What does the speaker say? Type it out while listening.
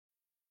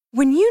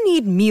When you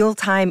need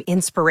mealtime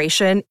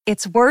inspiration,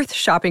 it's worth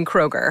shopping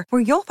Kroger,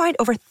 where you'll find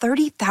over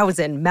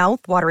 30,000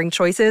 mouth-watering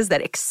choices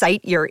that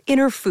excite your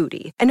inner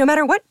foodie. And no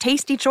matter what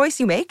tasty choice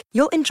you make,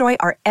 you'll enjoy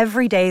our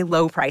everyday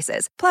low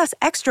prices, plus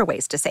extra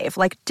ways to save,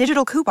 like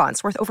digital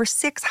coupons worth over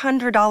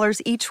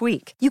 $600 each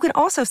week. You can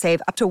also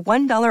save up to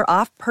 $1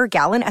 off per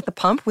gallon at the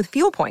pump with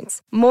fuel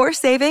points. More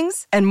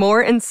savings and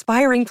more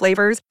inspiring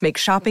flavors make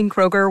shopping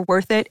Kroger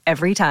worth it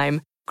every time.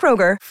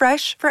 Kroger,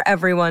 fresh for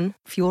everyone.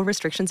 Fuel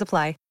restrictions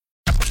apply.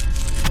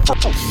 For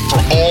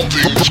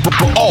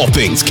all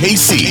things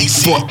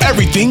KC, for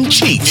everything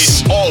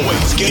Chiefs.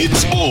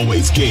 It's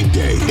always game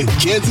day in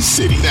Kansas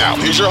City. Now,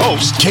 here's your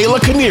host, Kayla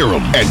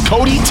Knierim and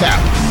Cody Tapp.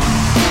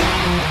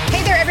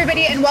 Hey there,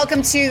 everybody, and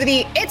welcome to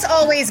the It's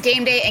Always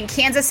Game Day in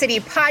Kansas City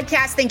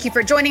podcast. Thank you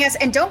for joining us,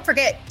 and don't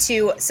forget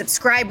to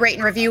subscribe, rate,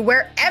 and review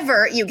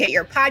wherever you get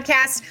your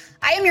podcast.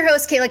 I am your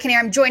host, Kayla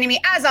Knierim. Joining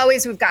me, as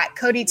always, we've got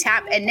Cody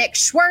Tapp and Nick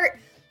Schwert.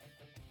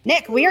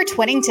 Nick, we are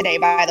twinning today,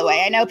 by the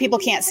way. I know people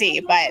can't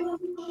see, but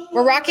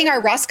we're rocking our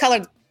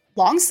rust-colored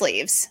long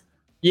sleeves.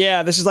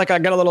 Yeah, this is like I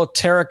got a little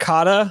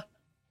terracotta,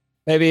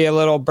 maybe a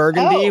little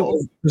burgundy.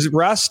 Oh. Is it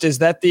rust? Is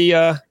that the?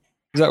 Is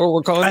that what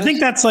we're calling it? I think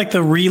that's like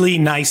the really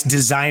nice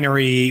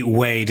designery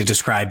way to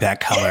describe that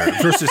color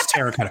versus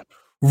terracotta.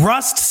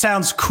 Rust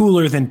sounds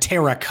cooler than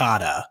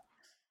terracotta.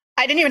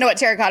 I didn't even know what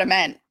terracotta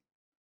meant.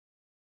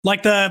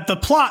 Like the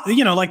plot,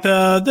 you know, like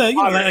the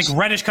like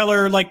reddish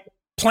color, like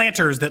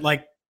planters that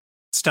like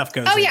stuff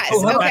goes. Oh, in. yes.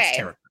 That's Okay.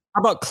 terracotta. How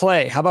about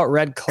clay? How about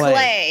red clay?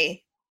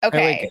 Clay.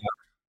 Okay.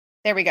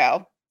 There we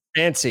go.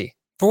 Fancy.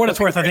 For what it's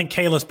worth, I think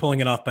Kayla's pulling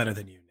it off better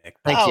than you, Nick.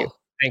 Thank you.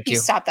 Thank you.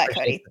 Stop that,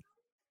 Cody.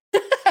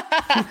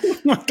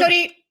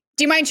 Cody,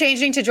 do you mind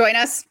changing to join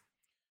us?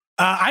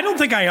 I don't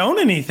think I own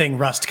anything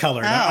rust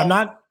colored. I'm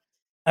not.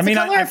 I mean,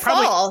 I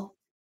probably. Fall.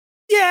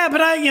 Yeah,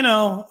 but I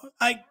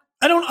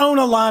don't own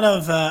a lot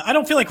of. I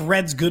don't feel like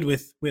red's good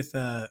with.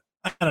 I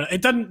don't know.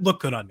 It doesn't look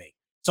good on me,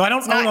 so I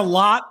don't own a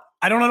lot.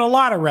 I don't own a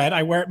lot of red.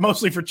 I wear it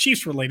mostly for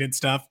Chiefs related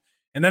stuff,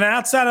 and then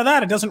outside of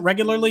that, it doesn't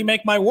regularly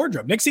make my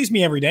wardrobe. Nick sees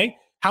me every day.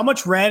 How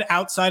much red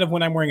outside of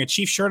when I'm wearing a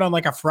Chiefs shirt on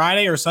like a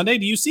Friday or Sunday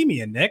do you see me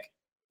in, Nick?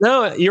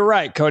 No, you're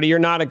right, Cody. You're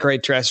not a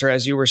great dresser,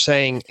 as you were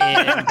saying.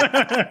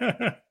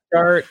 And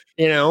start,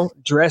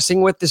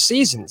 dressing with the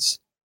seasons.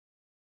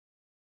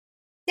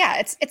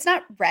 Yeah, it's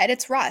not red,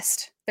 it's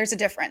rust. There's a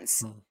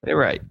difference. You're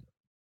right.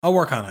 I'll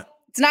work on it.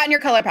 It's not in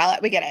your color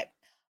palette. We get it.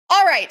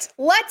 All right,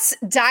 let's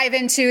dive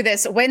into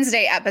this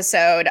Wednesday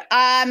episode.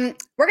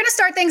 We're going to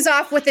start things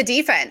off with the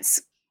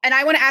defense. And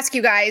I want to ask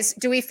you guys,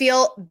 do we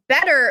feel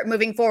better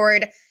moving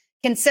forward,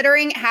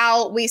 considering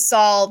how we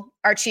saw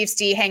our Chiefs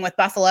D hang with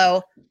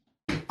Buffalo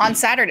on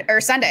Saturday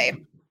or Sunday?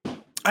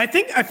 I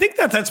think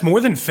that's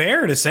more than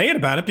fair to say it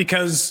about it,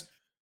 because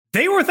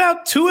they were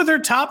without two of their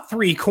top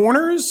three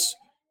corners,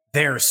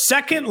 their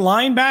second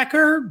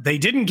linebacker. They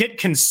didn't get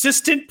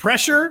consistent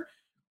pressure,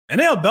 and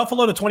they held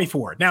Buffalo to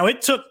 24. Now,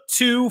 it took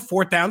 2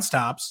 fourth down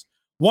stops,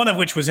 one of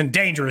which was in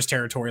dangerous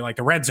territory, like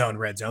the red zone.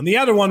 The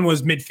other one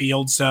was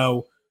midfield,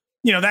 so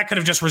that could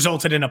have just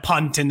resulted in a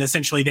punt, and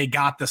essentially they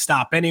got the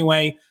stop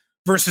anyway,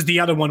 versus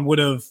the other one would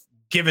have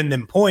given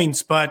them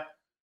points. But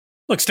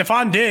look,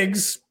 Stephon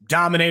Diggs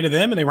dominated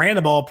them, and they ran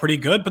the ball pretty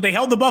good, but they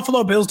held the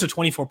Buffalo Bills to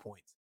 24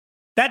 points.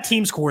 That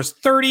team scores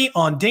 30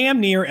 on damn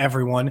near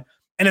everyone,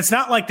 and it's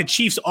not like the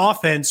Chiefs'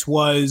 offense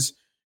was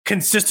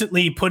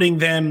consistently putting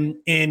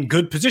them in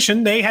good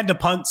position. They had to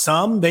punt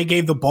some. They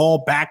gave the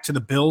ball back to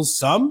the Bills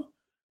some.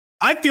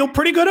 I feel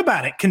pretty good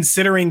about it,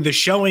 considering the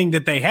showing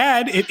that they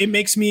had. It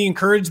makes me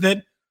encouraged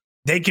that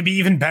they could be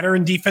even better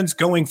in defense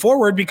going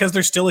forward, because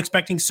they're still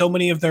expecting so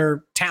many of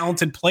their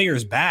talented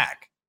players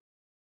back.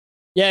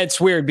 Yeah,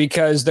 it's weird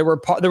because there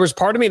was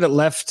part of me that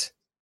left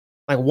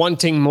like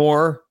wanting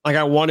more. Like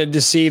I wanted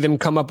to see them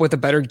come up with a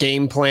better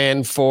game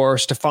plan for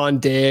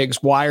Stephon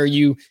Diggs. Why are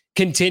you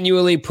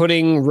continually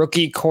putting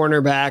rookie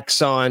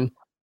cornerbacks on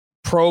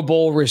Pro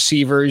Bowl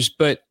receivers?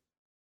 But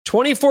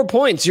 24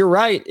 points, you're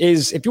right,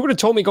 is if you would have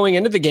told me going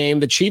into the game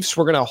the Chiefs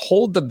were going to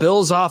hold the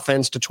Bills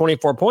offense to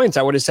 24 points,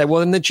 I would have said,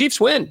 well, then the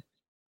Chiefs win.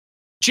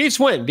 Chiefs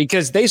win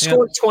because they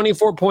scored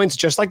 24 points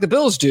just like the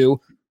Bills do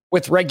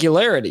with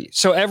regularity.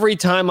 So every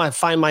time I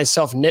find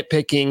myself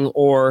nitpicking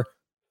or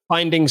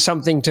finding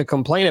something to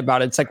complain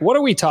about, it's like, what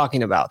are we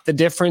talking about? The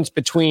difference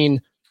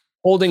between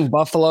holding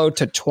Buffalo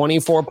to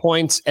 24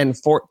 points and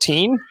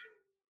 14?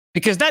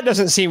 Because that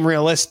doesn't seem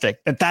realistic,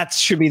 that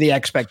should be the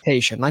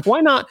expectation. Like,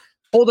 why not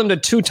hold them to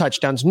 2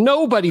 touchdowns?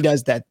 Nobody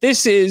does that.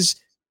 This is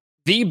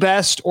the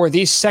best or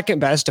the second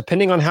best,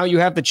 depending on how you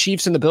have the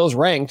Chiefs and the Bills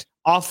ranked,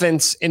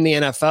 offense in the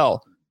NFL.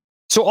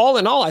 So all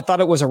in all, I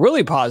thought it was a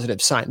really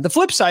positive sign. The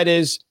flip side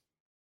is,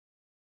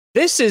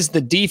 this is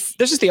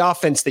the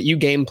offense that you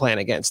game plan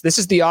against. This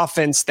is the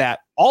offense that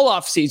all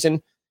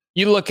offseason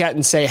you look at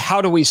and say, how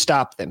do we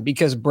stop them?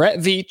 Because Brett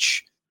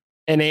Veach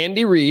and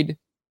Andy Reid,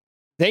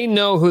 they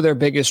know who their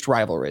biggest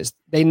rival is.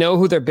 They know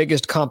who their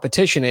biggest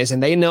competition is.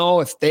 And they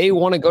know if they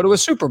want to go to a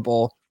Super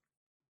Bowl,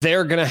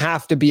 they're going to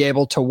have to be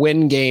able to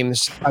win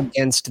games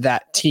against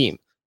that team.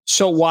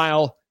 So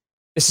while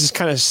this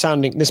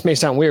may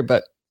sound weird,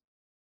 but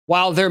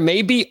while there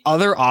may be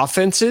other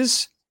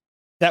offenses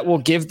that will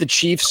give the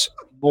Chiefs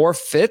more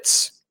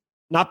fits,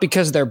 not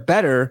because they're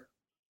better,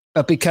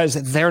 but because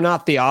they're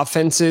not the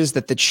offenses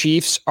that the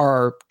Chiefs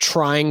are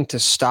trying to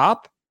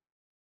stop,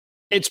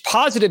 it's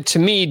positive to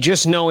me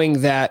just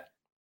knowing that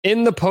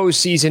in the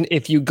postseason,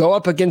 if you go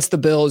up against the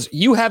Bills,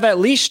 you have at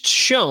least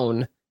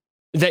shown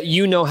that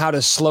you know how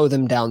to slow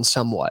them down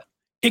somewhat.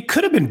 It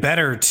could have been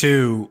better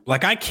too.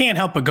 Like, I can't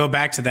help but go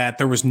back to that.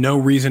 There was no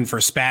reason for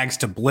Spags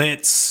to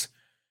blitz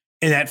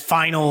in that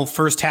final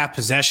first half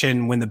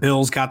possession when the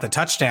Bills got the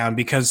touchdown,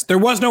 because there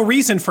was no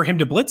reason for him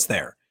to blitz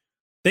there.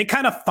 They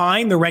kind of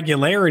find the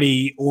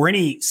regularity or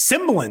any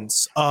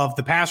semblance of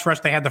the pass rush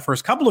they had the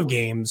first couple of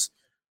games.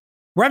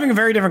 We're having a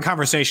very different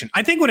conversation.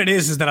 I think what it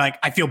is that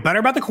I feel better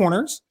about the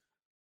corners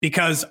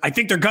because I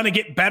think they're going to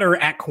get better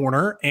at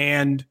corner.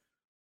 And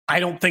I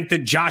don't think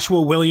that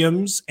Joshua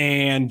Williams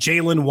and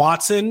Jalen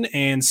Watson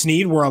and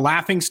Snead were a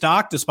laughing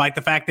stock, despite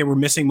the fact they were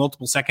missing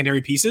multiple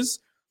secondary pieces.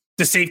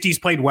 The safeties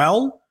played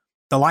well.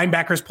 The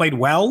linebackers played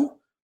well.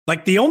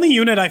 Like, the only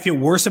unit I feel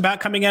worse about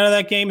coming out of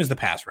that game is the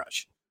pass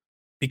rush,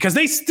 because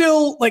they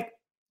still, like,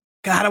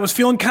 God, I was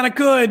feeling kind of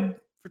good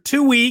for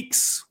 2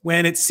 weeks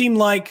when it seemed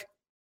like,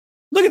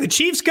 look at the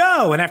Chiefs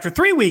go. And after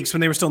 3 weeks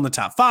when they were still in the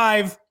top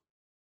 5,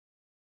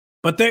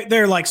 but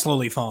they're like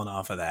slowly falling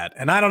off of that.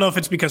 And I don't know if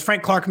it's because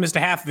Frank Clark missed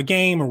a half of a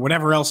game or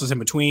whatever else is in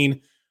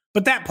between,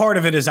 but that part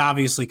of it is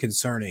obviously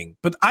concerning.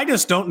 But I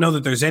just don't know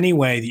that there's any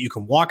way that you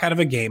can walk out of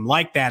a game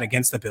like that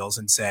against the Bills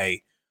and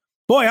say,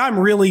 boy, I'm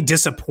really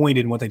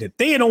disappointed in what they did.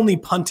 They had only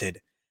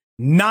punted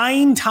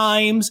 9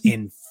 times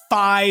in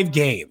 5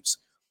 games.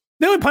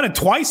 They only punted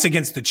twice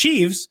against the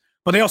Chiefs,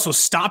 but they also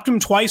stopped them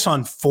twice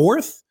on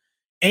 4th.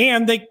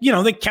 And they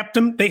kept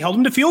them, they held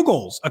them to field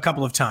goals a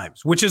couple of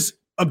times, which is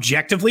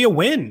objectively a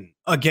win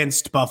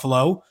against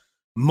Buffalo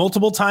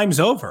multiple times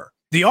over.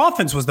 The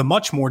offense was the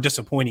much more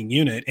disappointing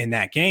unit in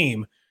that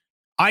game.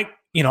 I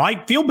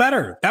feel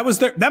better.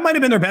 That might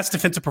have been their best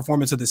defensive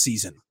performance of the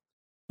season.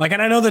 Like,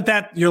 and I know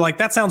that you're like,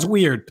 that sounds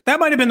weird, but that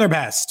might have been their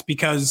best,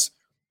 because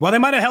while they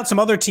might have held some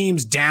other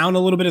teams down a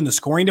little bit in the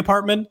scoring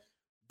department,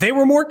 they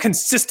were more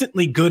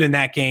consistently good in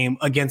that game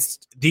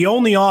against the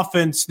only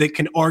offense that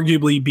can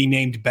arguably be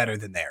named better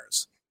than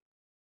theirs.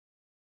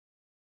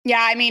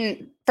 Yeah, I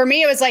mean, for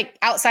me, it was like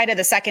outside of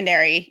the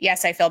secondary.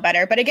 Yes, I feel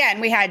better. But again,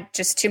 we had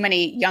just too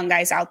many young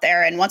guys out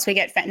there. And once we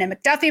get Fenton and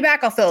McDuffie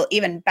back, I'll feel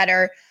even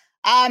better.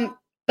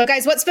 But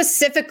guys, what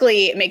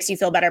specifically makes you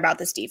feel better about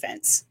this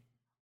defense?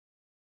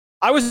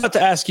 I was about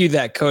to ask you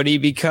that, Cody,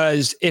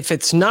 because if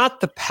it's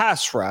not the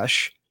pass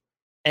rush,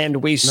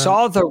 and we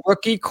saw the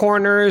rookie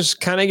corners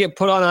kind of get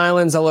put on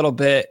islands a little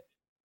bit,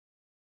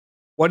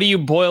 what do you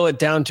boil it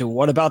down to?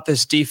 What about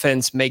this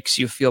defense makes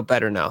you feel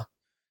better now?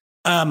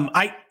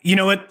 You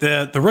know what?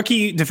 The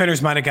rookie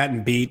defenders might have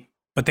gotten beat,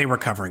 but they were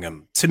covering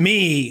them. To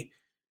me,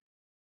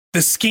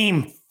 the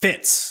scheme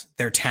fits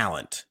their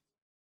talent.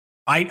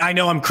 I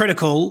know I'm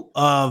critical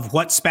of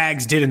what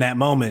Spags did in that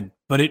moment,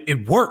 but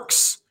it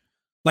works.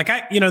 Like,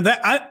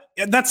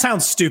 that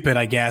sounds stupid,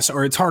 I guess,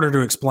 or it's harder to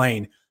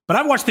explain. But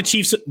I've watched the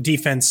Chiefs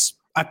defense.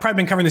 I've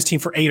probably been covering this team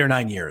for 8 or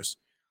 9 years.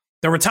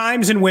 There were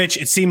times in which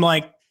it seemed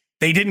like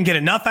they didn't get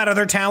enough out of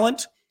their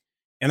talent.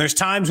 And there's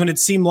times when it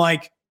seemed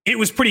like it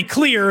was pretty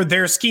clear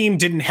their scheme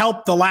didn't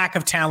help the lack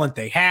of talent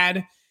they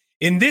had.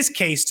 In this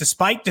case,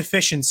 despite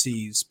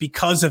deficiencies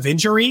because of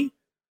injury,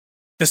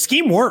 the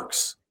scheme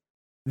works.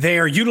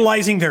 They're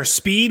utilizing their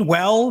speed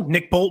well.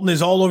 Nick Bolton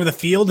is all over the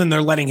field, and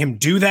they're letting him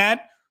do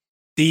that.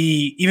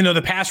 Even though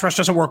the pass rush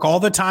doesn't work all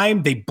the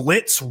time, they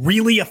blitz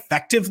really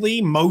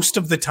effectively most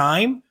of the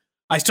time.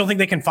 I still think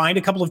they can find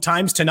a couple of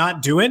times to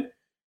not do it.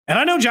 And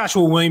I know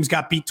Joshua Williams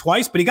got beat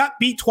twice, but he got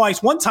beat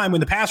twice. One time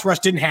when the pass rush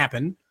didn't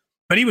happen,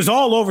 but he was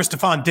all over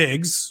Stephon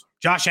Diggs.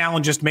 Josh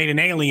Allen just made an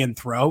alien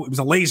throw. It was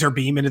a laser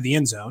beam into the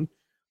end zone.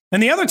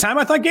 And the other time,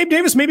 I thought Gabe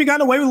Davis maybe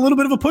got away with a little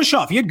bit of a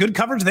push-off. He had good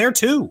coverage there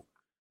too.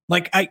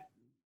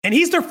 And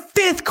he's their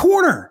 5th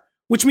corner,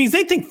 which means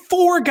they think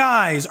 4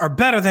 guys are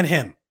better than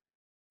him.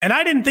 And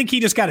I didn't think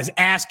he just got his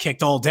ass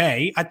kicked all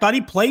day. I thought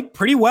he played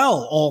pretty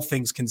well, all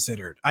things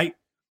considered.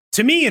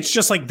 To me, it's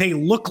just like they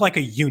look like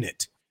a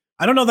unit.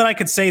 I don't know that I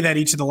could say that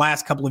each of the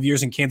last couple of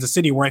years in Kansas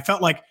City, where I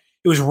felt like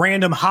it was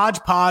random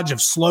hodgepodge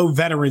of slow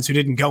veterans who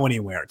didn't go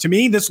anywhere. To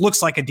me, this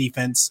looks like a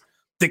defense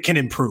that can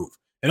improve.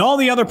 And all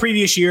the other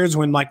previous years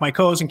when, like, my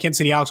co-host in Kansas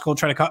City, Alex Cole,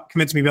 tried to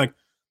convince me, be like,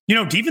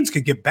 defense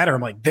could get better.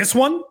 I'm like, this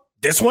one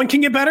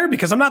can get better?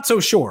 Because I'm not so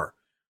sure.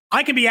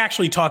 I could be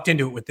actually talked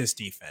into it with this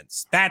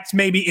defense. That's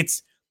maybe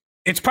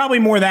it's probably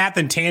more that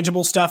than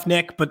tangible stuff,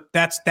 Nick, but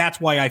that's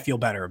why I feel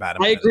better about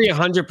it. I agree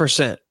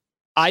 100%.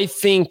 I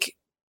think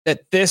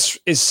that this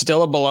is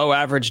still a below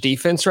average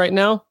defense right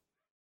now.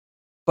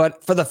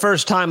 But for the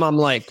first time, I'm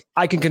like,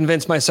 I can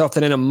convince myself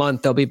that in a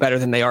month they'll be better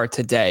than they are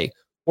today.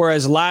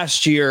 Whereas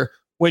last year,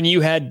 when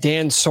you had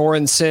Dan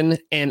Sorensen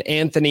and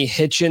Anthony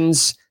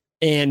Hitchens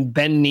and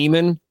Ben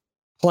Neiman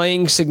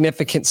playing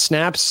significant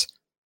snaps,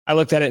 I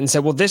looked at it and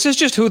said, well, this is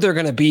just who they're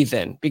going to be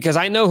then, because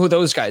I know who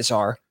those guys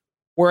are.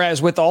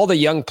 Whereas with all the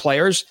young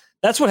players,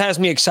 That's what has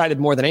me excited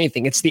more than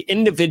anything. It's the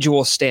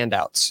individual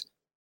standouts.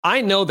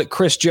 I know that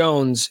Chris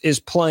Jones is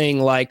playing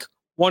like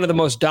one of the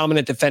most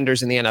dominant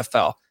defenders in the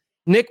NFL.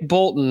 Nick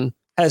Bolton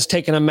has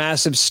taken a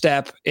massive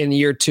step in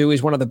year 2.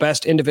 He's one of the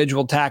best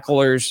individual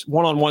tacklers,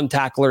 one-on-one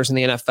tacklers in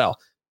the NFL.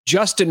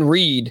 Justin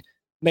Reed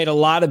made a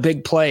lot of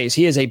big plays.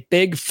 He is a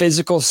big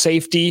physical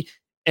safety,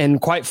 and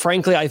quite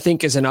frankly, I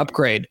think is an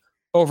upgrade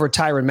over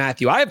Tyrann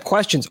Mathieu. I have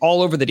questions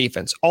all over the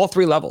defense, all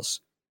 3 levels.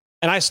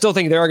 And I still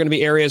think there are going to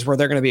be areas where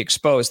they're going to be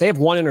exposed. They have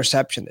 1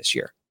 interception this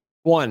year.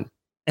 1.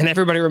 And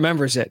everybody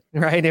remembers it,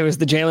 right? It was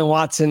the Jalen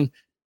Watson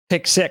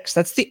pick 6.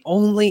 That's the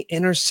only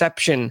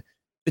interception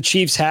the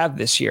Chiefs have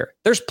this year.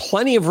 There's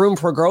plenty of room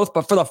for growth,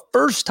 but for the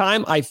first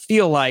time, I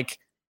feel like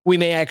we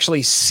may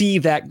actually see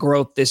that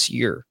growth this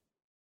year.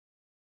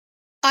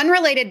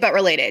 Unrelated, but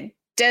related.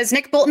 Does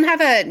Nick Bolton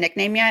have a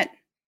nickname yet?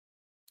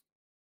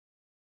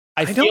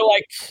 I feel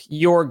like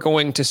you're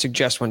going to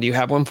suggest one. Do you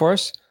have one for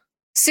us?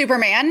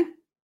 Superman.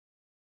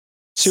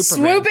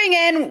 Swooping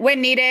in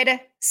when needed,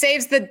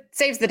 saves the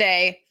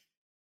day.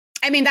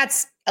 I mean,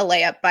 that's a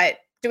layup, but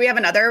do we have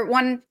another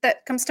one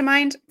that comes to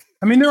mind?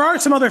 I mean, there are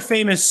some other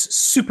famous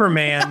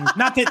Superman.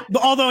 Not that,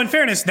 although in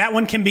fairness, that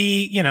one can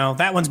be,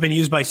 that one's been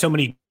used by so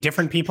many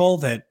different people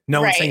that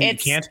no one's saying you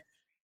can't.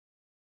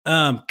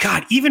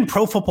 God, even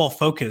Pro Football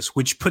Focus,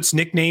 which puts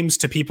nicknames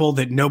to people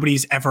that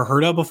nobody's ever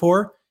heard of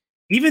before,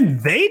 even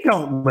they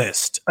don't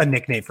list a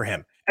nickname for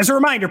him. As a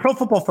reminder, Pro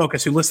Football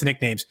Focus, who lists the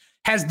nicknames,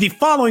 has the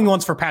following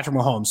ones for Patrick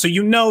Mahomes, so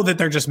you know that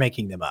they're just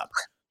making them up.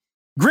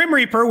 Grim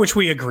Reaper, which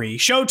we agree.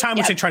 Showtime,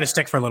 which they try to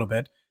stick for a little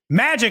bit.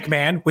 Magic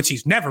Man, which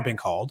he's never been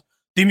called.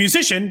 The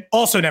Musician,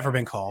 also never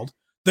been called.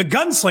 The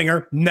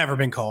Gunslinger, never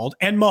been called.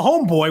 And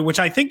Mahomeboy, which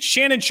I think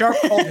Shannon Sharp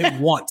called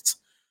him once.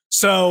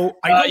 So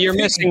you're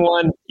missing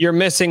one. You're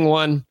missing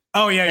one.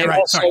 Oh, yeah, you're right.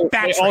 Also, sorry.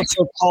 They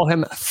also call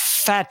him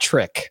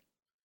Fatrick.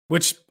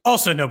 Which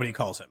also nobody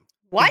calls him.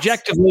 What?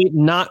 Objectively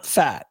not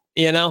fat,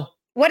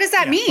 What does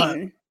that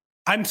mean?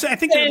 I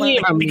think they're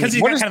because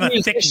he's got kind of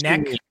a thick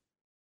neck. Mean?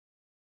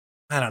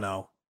 I don't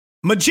know.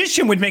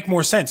 Magician would make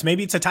more sense.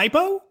 Maybe it's a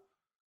typo?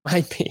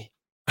 Might be.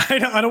 I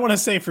don't want to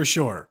say for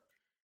sure.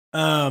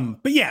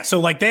 But yeah,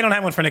 so they don't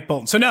have one for Nick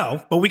Bolton. So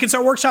no, but we can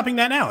start workshopping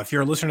that now. If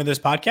you're a listener to this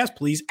podcast,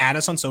 please add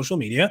us on social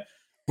media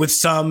with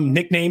some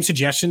nickname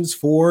suggestions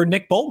for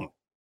Nick Bolton.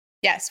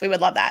 Yes, we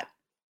would love that.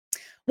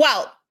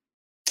 Well,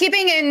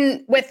 keeping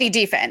in with the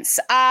defense,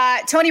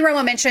 Tony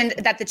Romo mentioned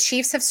that the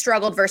Chiefs have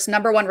struggled versus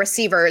number 1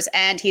 receivers,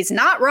 and he's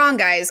not wrong,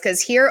 guys,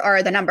 because here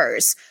are the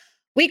numbers.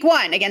 Week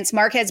 1 against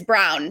Marquez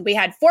Brown, we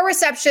had 4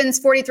 receptions,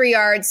 43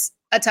 yards,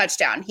 a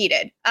touchdown. He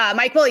did.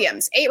 Mike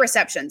Williams, 8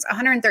 receptions,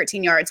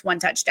 113 yards, 1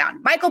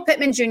 touchdown. Michael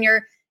Pittman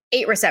Jr.,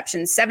 8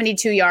 receptions,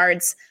 72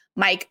 yards.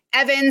 Mike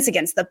Evans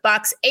against the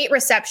Bucs, 8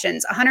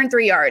 receptions,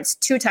 103 yards,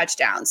 2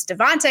 touchdowns.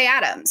 Devontae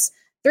Adams,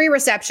 3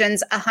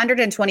 receptions,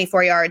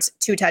 124 yards,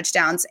 2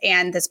 touchdowns.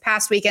 And this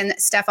past weekend,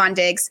 Stephon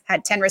Diggs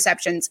had 10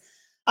 receptions,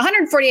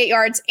 148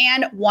 yards,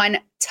 and 1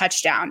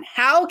 touchdown.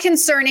 How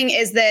concerning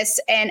is this,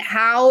 and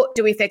how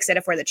do we fix it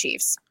if we're the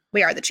Chiefs?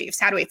 We are the Chiefs.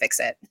 How do we fix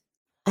it?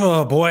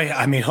 Oh, boy.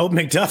 I mean, Hope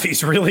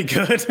McDuffie's really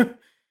good.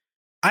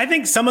 I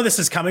think some of this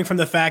is coming from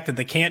the fact that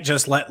they can't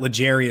just let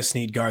L'Jarius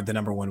Sneed guard the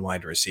number 1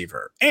 wide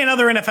receiver. And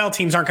other NFL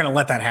teams aren't going to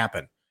let that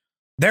happen.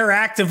 They're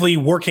actively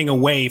working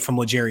away from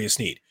L'Jarius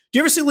Sneed. Do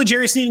you ever see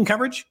L'Jarius Sneed in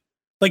coverage?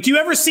 Do you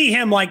ever see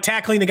him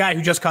tackling the guy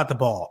who just caught the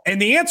ball?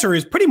 And the answer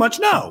is pretty much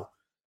no.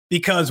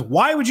 Because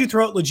why would you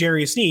throw at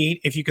L'Jarius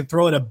Sneed if you can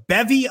throw at a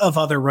bevy of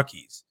other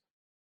rookies?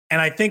 And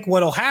I think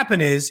what'll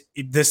happen is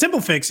the simple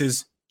fix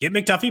is get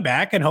McDuffie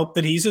back and hope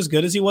that he's as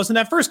good as he was in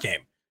that first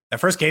game. That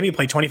first game, he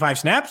played 25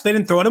 snaps. They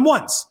didn't throw at him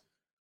once.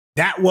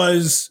 That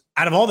was,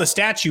 out of all the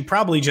stats you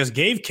probably just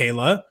gave,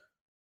 Kayla,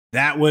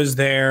 that was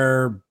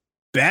their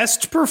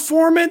best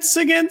performance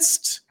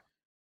against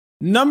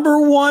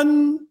number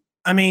 1.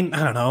 I mean,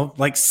 I don't know,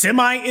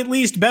 semi at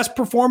least best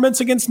performance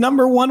against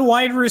number 1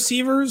 wide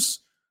receivers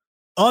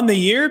on the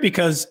year,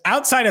 because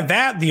outside of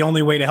that, the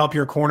only way to help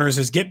your corners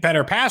is get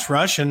better pass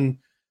rush, and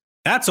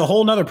that's a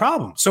whole nother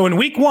problem. So in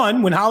week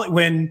 1,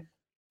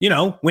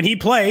 when he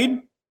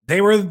played, they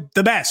were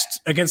the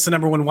best against the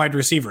number 1 wide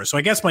receiver. So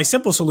I guess my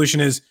simple solution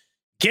is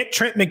get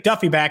Trent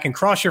McDuffie back and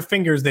cross your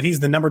fingers that he's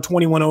the number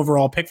 21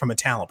 overall pick from a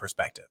talent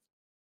perspective.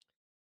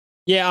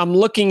 Yeah, I'm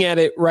looking at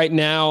it right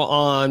now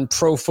on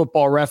Pro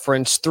Football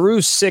Reference.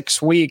 Through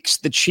 6 weeks,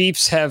 the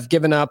Chiefs have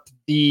given up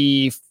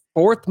the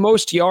 4th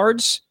most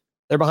yards.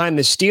 They're behind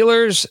the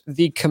Steelers,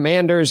 the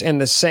Commanders,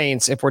 and the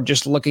Saints, if we're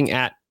just looking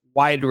at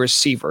wide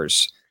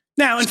receivers.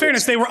 Now, in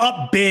fairness, they were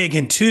up big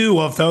in 2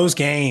 of those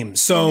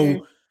games.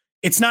 So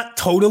it's not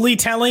totally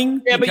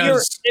telling. Yeah, but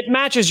it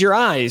matches your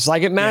eyes.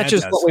 It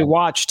matches what we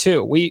watch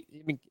too.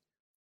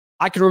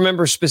 I can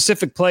remember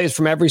specific plays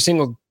from every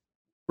single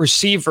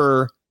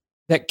receiver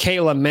that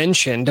Kayla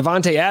mentioned.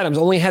 Devontae Adams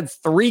only had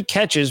 3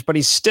 catches, but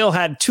he still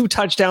had 2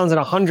 touchdowns and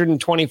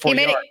 124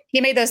 yards. He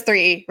made those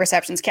 3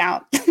 receptions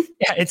count.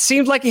 Yeah, it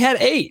seems like he had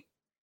 8.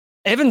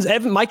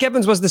 Mike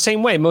Evans was the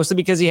same way, mostly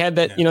because he had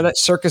that, that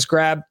circus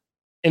grab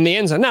in the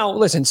end zone. Now,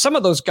 listen, some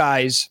of those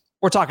guys,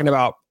 we're talking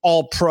about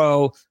all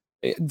pro,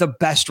 the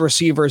best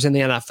receivers in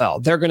the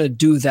NFL. They're going to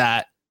do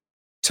that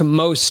to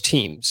most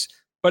teams.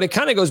 But it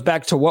kind of goes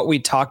back to what we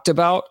talked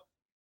about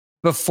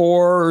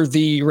before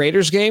the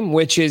Raiders game,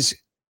 which is,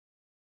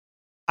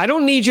 I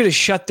don't need you to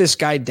shut this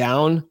guy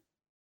down.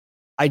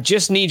 I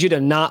just need you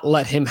to not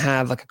let him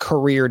have like a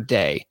career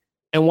day.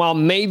 And while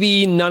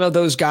maybe none of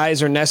those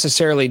guys are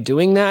necessarily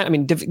doing that, I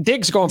mean,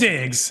 Diggs going for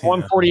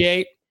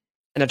 148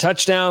 and a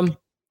touchdown,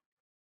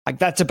 like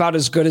that's about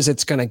as good as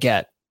it's going to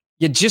get.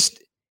 It's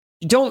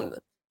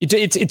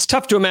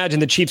tough to imagine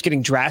the Chiefs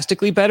getting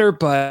drastically better,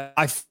 but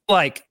I feel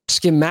like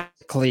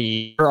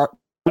schematically, there are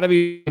whatever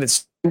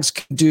that things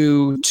can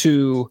do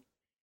to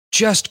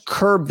just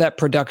curb that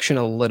production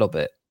a little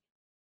bit.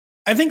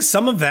 I think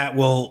some of that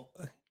will,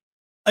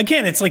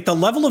 again, it's like the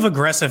level of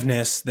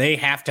aggressiveness they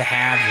have to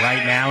have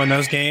right now in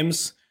those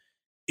games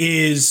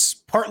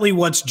is partly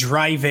what's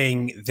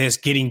driving this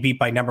getting beat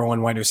by number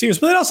one wide receivers,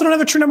 but they also don't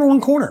have a true number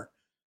one corner.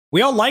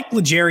 We all like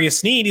L'Jarius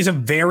Sneed. He's a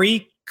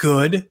very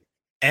good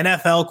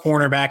NFL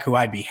cornerback who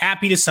I'd be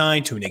happy to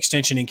sign to an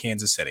extension in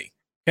Kansas City.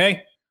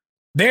 Okay.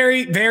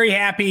 Very, very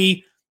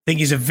happy. Think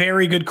he's a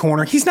very good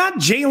corner. He's not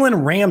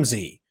Jalen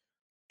Ramsey.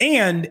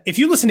 And if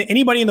you listen to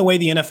anybody in the way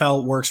the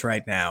NFL works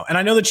right now, and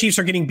I know the Chiefs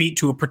are getting beat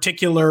to a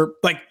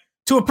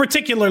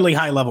particularly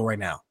high level right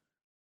now.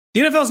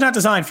 The NFL is not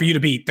designed for you to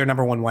beat their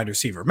number one wide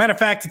receiver. Matter of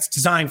fact, it's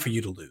designed for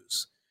you to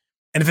lose.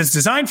 And if it's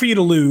designed for you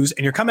to lose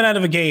and you're coming out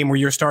of a game where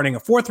you're starting a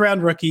 4th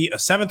round rookie, a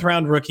 7th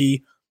round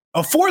rookie,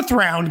 a 4th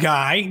round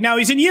guy. Now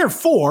he's in year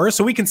 4,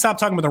 so we can stop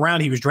talking about the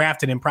round he was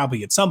drafted in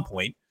probably at some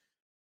point.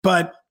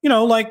 But,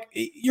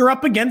 you're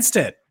up against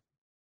it.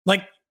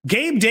 Like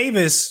Gabe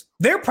Davis,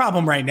 their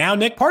problem right now,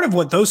 Nick, part of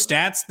what those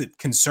stats that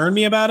concern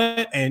me about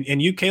it, and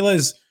you, Kayla,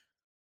 is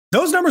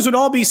those numbers would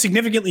all be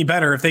significantly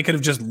better if they could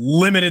have just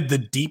limited the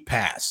deep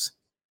pass.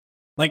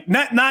 Like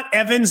not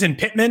Evans and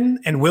Pittman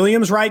and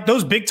Williams, right?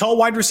 Those big, tall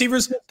wide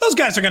receivers, those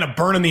guys are going to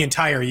burn them the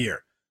entire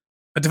year.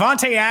 But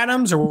Devontae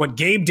Adams, or what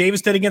Gabe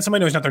Davis did against him, I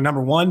know he's not their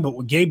number one, but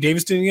what Gabe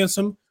Davis did against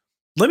him,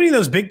 limiting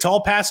those big,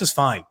 tall passes,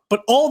 fine.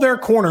 But all their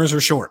corners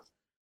are short.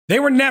 They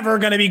were never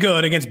going to be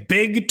good against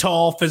big,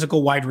 tall,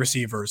 physical wide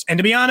receivers. And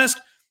to be honest,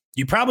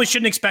 you probably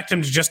shouldn't expect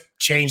them to just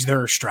change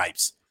their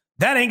stripes.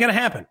 That ain't going to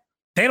happen.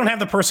 They don't have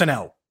the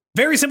personnel.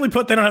 Very simply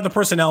put, they don't have the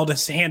personnel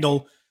to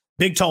handle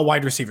big, tall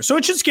wide receivers. So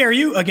it should scare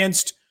you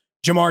against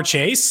Jamar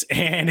Chase,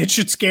 and it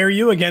should scare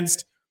you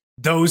against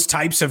those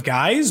types of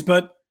guys.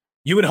 But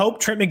you would hope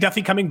Trent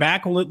McDuffie coming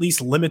back will at least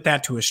limit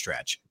that to a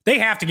stretch. They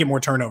have to get more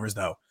turnovers,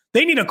 though.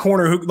 They need a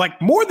corner who,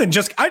 more than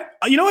just,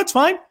 it's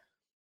fine.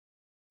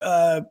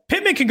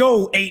 Pittman can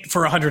go 8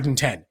 for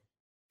 110.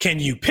 Can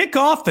you pick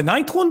off the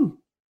 9th one?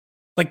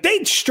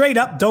 They straight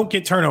up don't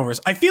get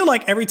turnovers. I feel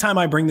like every time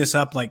I bring this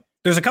up,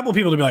 there's a couple of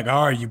people to be like,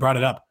 all right, you brought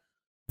it up.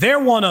 They're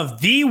one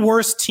of the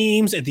worst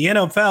teams at the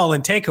NFL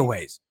in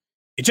takeaways.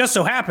 It just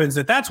so happens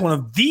that that's one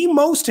of the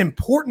most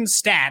important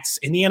stats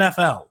in the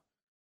NFL.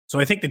 So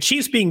I think the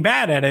Chiefs being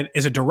bad at it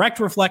is a direct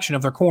reflection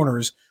of their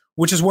corners,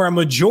 which is where a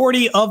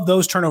majority of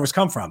those turnovers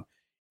come from.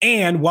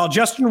 And while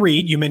Justin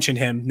Reed, you mentioned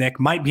him, Nick,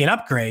 might be an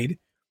upgrade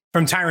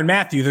from Tyrann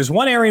Mathieu, there's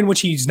one area in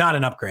which he's not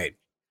an upgrade,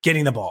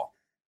 getting the ball.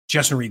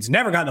 Justin Reed's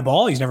never gotten the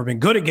ball. He's never been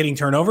good at getting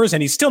turnovers,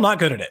 and he's still not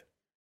good at it.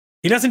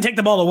 He doesn't take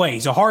the ball away.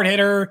 He's a hard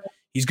hitter.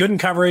 He's good in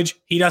coverage.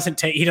 He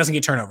doesn't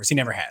get turnovers. He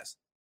never has.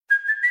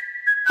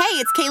 Hey,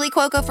 it's Kaylee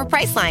Cuoco for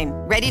Priceline.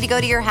 Ready to go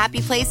to your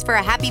happy place for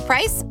a happy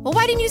price? Well,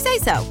 why didn't you say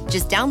so?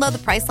 Just download the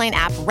Priceline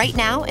app right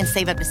now and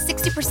save up to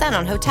 60%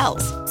 on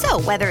hotels.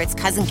 So whether it's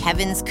Cousin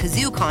Kevin's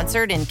Kazoo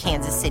Concert in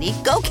Kansas City,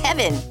 go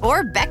Kevin,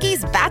 or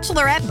Becky's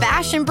Bachelorette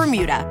Bash in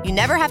Bermuda, you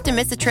never have to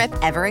miss a trip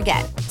ever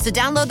again. So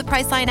download the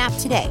Priceline app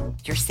today.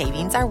 Your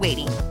savings are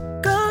waiting.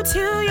 Go to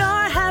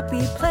your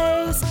happy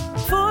place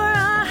for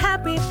a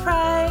happy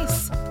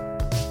price.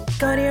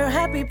 Go to your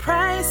happy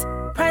price,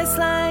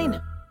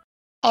 Priceline.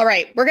 All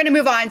right, we're going to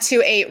move on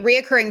to a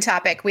reoccurring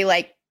topic we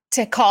like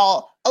to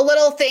call a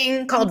little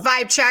thing called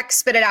Vibe Check.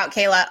 Spit it out,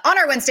 Kayla, on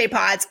our Wednesday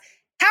pods.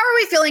 How are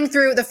we feeling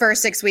through the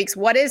first 6 weeks?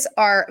 What is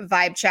our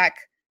Vibe Check?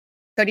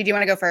 Cody, do you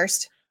want to go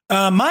first?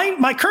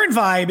 My current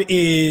vibe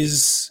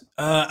is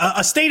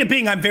a state of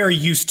being I'm very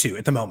used to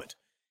at the moment.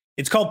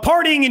 It's called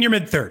partying in your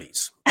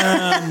mid-30s.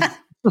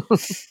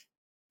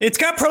 It's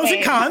got pros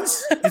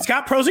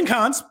and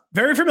cons.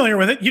 Very familiar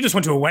with it. You just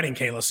went to a wedding,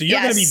 Kayla, so you're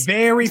going to be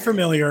very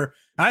familiar.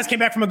 I just came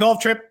back from a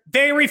golf trip.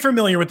 Very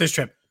familiar with this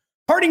trip.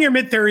 Partying in your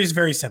mid-30s is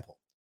very simple.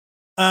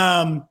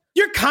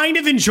 You're kind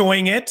of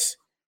enjoying it.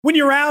 When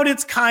you're out,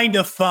 it's kind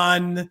of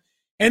fun.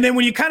 And then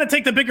when you kind of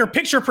take the bigger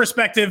picture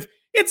perspective,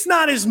 it's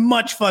not as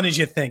much fun as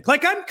you think.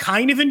 I'm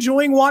kind of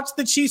enjoying watching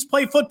the Chiefs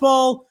play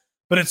football,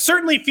 but it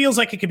certainly feels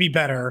like it could be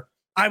better.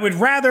 I would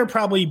rather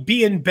probably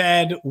be in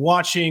bed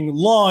watching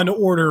Law &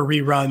 Order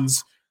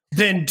reruns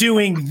than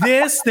doing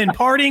this, than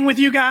partying with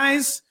you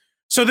guys.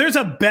 So there's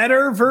a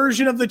better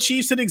version of the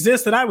Chiefs that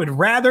exists that I would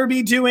rather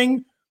be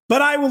doing,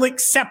 but I will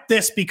accept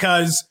this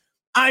because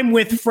I'm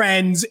with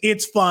friends.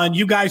 It's fun.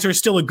 You guys are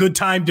still a good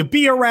time to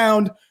be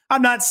around.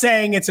 I'm not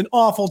saying it's an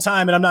awful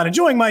time and I'm not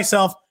enjoying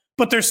myself,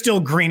 but there's still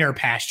greener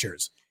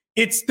pastures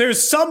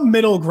there's some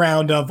middle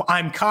ground of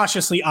I'm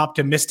cautiously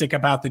optimistic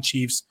about the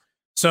Chiefs.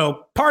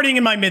 So partying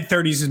in my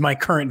mid-30s is my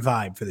current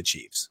vibe for the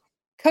Chiefs.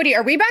 Cody,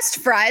 are we best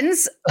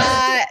friends?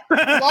 Law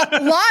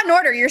and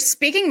Order, you're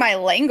speaking my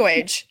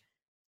language.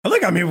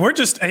 Look, I mean, we're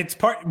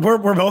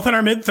both in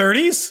our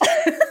mid-30s.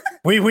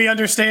 We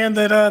understand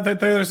that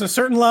there's a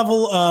certain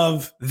level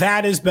of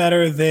that is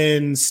better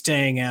than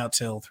staying out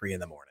till 3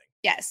 a.m.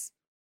 Yes.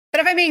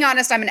 But if I'm being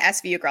honest, I'm an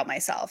SVU girl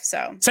myself.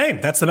 So same.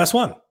 That's the best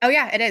one. Oh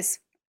yeah, it is.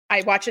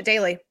 I watch it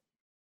daily.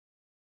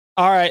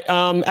 All right.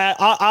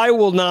 I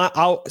will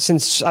not.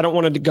 Since I don't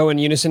want to go in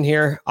unison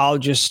here, I'll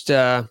just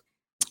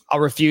I'll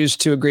refuse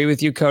to agree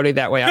with you, Cody.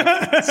 That way,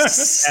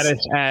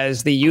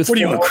 as the youth. What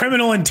are you, a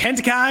criminal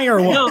intent guy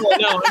or what?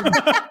 No.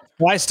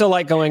 Well, I still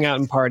like going out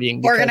and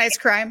partying.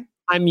 Organized crime.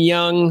 I'm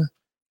young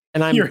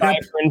and I'm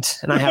vibrant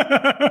and I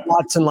have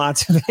lots and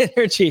lots of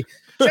energy.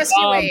 Just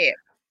you wait.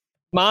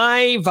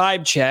 My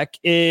vibe check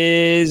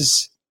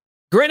is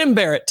grin and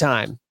bear it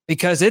time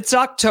because it's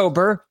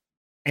October.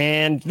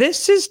 And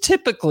this is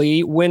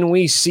typically when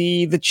we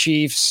see the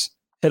Chiefs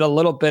hit a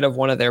little bit of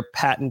one of their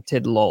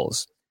patented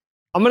lulls.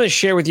 I'm going to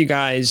share with you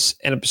guys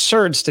an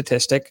absurd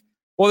statistic.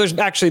 Well,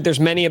 there's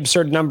many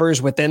absurd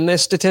numbers within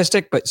this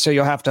statistic, but so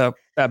you'll have to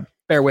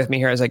bear with me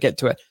here as I get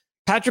to it.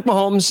 Patrick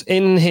Mahomes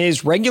in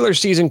his regular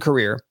season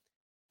career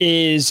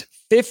is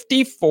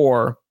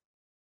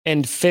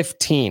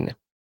 54-15,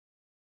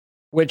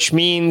 which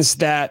means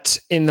that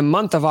in the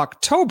month of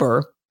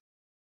October,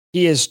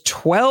 he is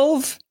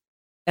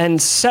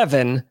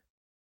 12-7.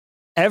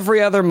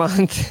 Every other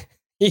month,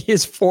 he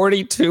is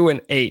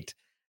 42-8.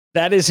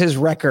 That is his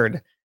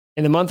record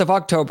in the month of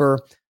October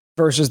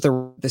versus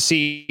the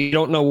season. You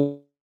don't know what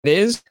it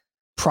is.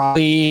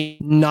 Probably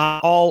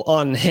not all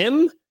on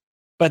him,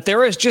 but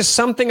there is just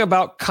something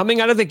about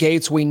coming out of the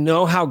gates. We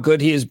know how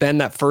good he has been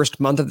that first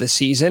month of the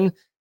season.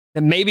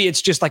 And maybe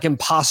it's just like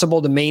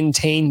impossible to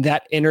maintain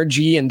that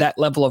energy and that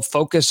level of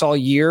focus all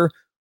year,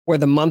 where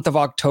the month of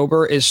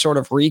October is sort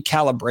of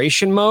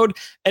recalibration mode.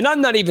 And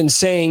I'm not even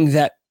saying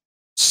that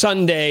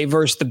Sunday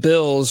versus the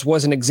Bills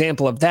was an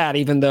example of that,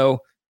 even though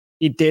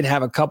he did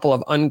have a couple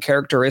of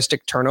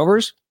uncharacteristic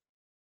turnovers.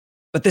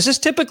 But this is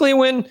typically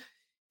when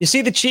you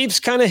see the Chiefs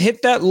kind of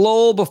hit that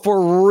lull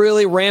before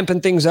really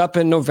ramping things up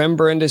in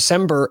November and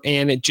December.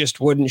 And it just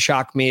wouldn't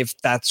shock me if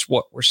that's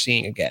what we're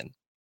seeing again.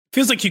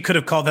 Feels like you could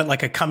have called that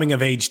like a coming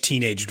of age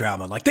teenage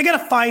drama. Like they got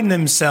to find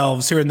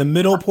themselves here in the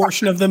middle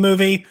portion of the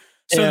movie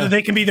so that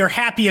they can be their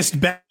happiest,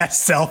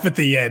 best self at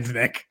the end,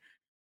 Nick.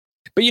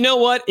 But you know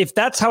what? If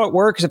that's how it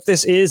works, if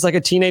this is like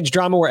a teenage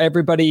drama where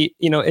everybody,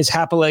 is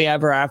happily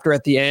ever after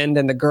at the end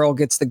and the girl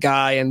gets the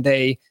guy and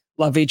they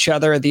love each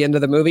other at the end of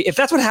the movie, if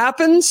that's what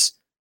happens,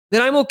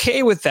 then I'm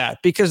okay with that,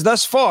 because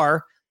thus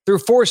far through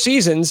 4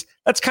 seasons,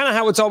 that's kind of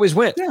how it's always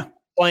went. Yeah.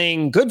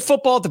 Playing good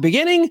football at the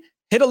beginning,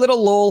 hit a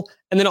little lull,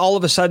 and then all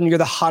of a sudden you're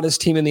the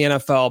hottest team in the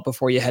NFL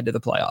before you head to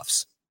the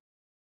playoffs.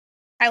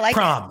 I like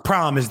prom.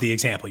 Prom is the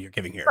example you're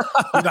giving here.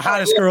 You're the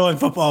hottest girl in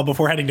football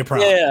before heading to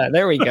prom. Yeah,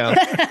 there we go.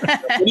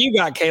 What do you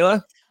got,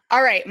 Kayla?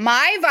 All right.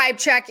 My vibe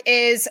check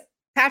is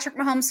Patrick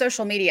Mahomes'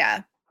 social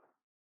media.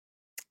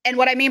 And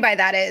what I mean by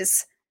that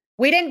is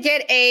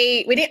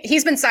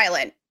he's been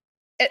silent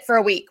for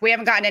a week. We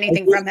haven't gotten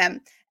anything from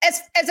him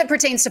as it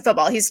pertains to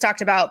football. He's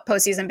talked about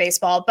postseason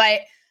baseball,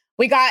 but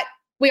we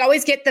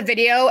always get the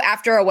video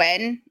after a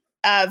win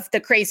of the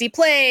crazy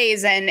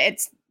plays and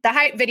it's the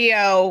hype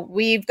video.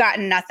 We've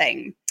gotten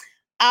nothing.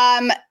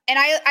 And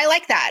I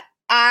like that.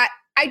 I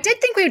did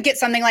think we would get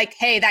something like,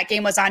 hey, that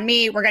game was on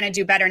me. We're going to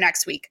do better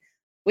next week.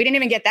 We didn't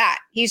even get that.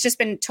 He's just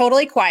been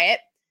totally quiet.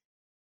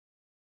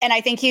 And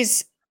I think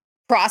he's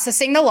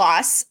processing the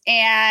loss.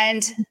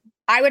 And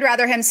I would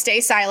rather him stay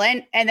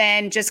silent and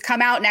then just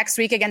come out next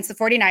week against the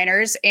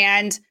 49ers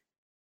and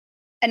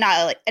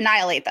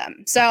annihilate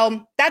them.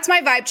 So that's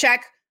my vibe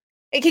check.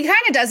 He kind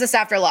of does this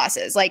after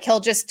losses. Like he'll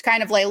just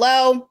kind of lay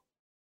low.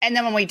 And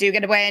then when we do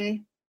get a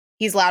win,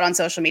 he's loud on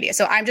social media.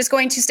 So I'm just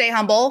going to stay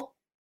humble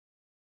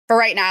for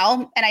right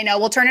now. And I know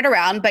we'll turn it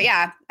around. But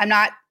yeah, I'm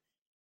not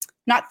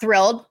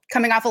thrilled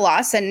coming off a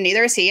loss, and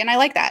neither is he. And I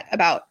like that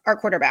about our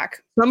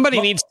quarterback.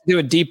 Somebody needs to do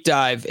a deep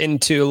dive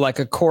into like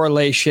a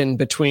correlation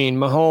between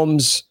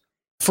Mahomes'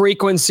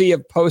 frequency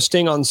of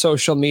posting on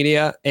social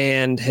media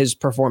and his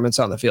performance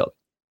on the field.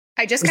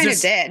 I just kind of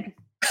did.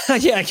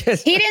 Yeah, I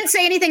guess. He didn't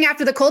say anything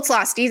after the Colts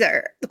lost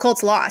either. The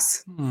Colts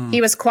lost. He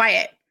was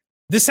quiet.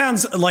 This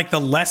sounds like the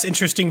less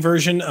interesting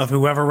version of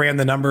whoever ran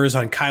the numbers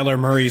on Kyler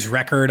Murray's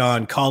record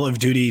on Call of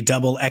Duty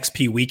double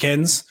XP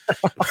weekends.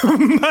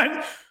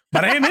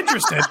 But I am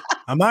interested.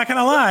 I'm not going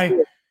to lie.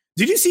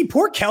 Did you see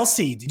poor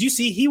Kelsey? Did you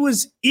see he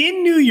was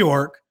in New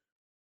York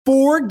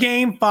for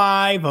Game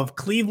 5 of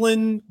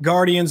Cleveland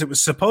Guardians? It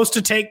was supposed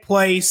to take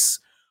place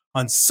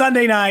on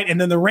Sunday night, and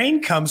then the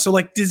rain comes. So,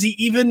 like, does he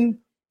even,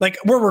 like,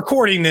 we're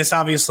recording this,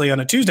 obviously, on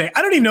a Tuesday.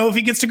 I don't even know if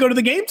he gets to go to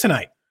the game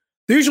tonight.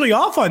 They're usually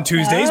off on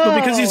Tuesdays, but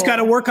because he's got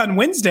to work on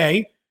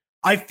Wednesday,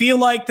 I feel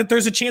like that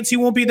there's a chance he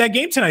won't be at that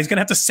game tonight. He's going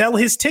to have to sell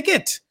his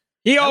ticket.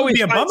 He always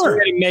be a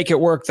bummer. Make it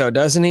work, though,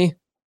 doesn't he?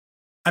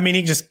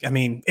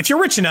 if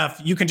you're rich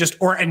enough, you can just,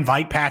 or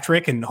invite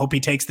Patrick and hope he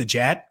takes the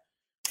jet.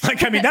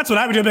 That's what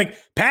I would do. Like,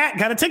 Pat,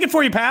 got a ticket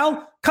for you,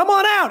 pal. Come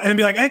on out. And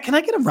be like, hey, can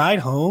I get a ride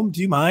home?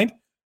 Do you mind?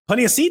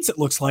 Plenty of seats, it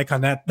looks like,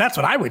 on that. That's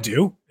what I would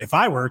do if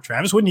I were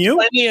Travis, wouldn't you?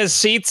 Plenty of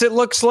seats, it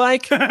looks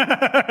like. Can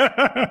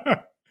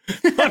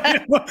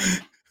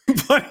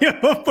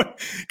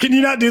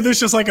you not do this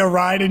just like a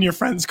ride in your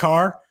friend's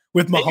car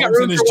with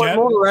Mahomes in his jet?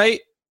 More, right?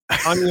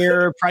 On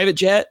your private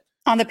jet?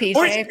 On the PJ.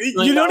 Or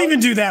you don't even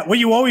do that. What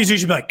you always do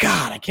is you be like,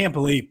 God, I can't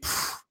believe.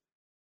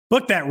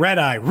 Book that red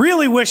eye.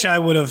 Really wish I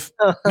would have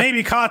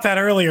maybe caught that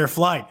earlier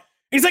flight.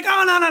 He's like,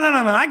 oh, no.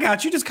 I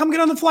got you. Just come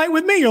get on the flight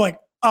with me. You're like,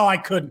 oh, I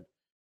couldn't.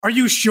 Are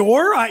you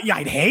sure?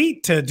 I'd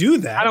hate to do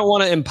that. I don't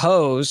want to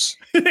impose.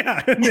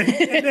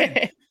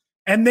 Yeah.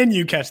 And then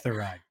you catch the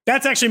ride.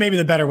 That's actually maybe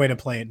the better way to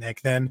play it,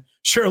 Nick. Then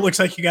sure, it looks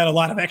like you got a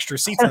lot of extra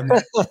seats on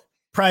that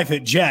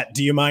private jet.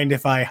 Do you mind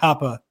if I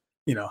hop on?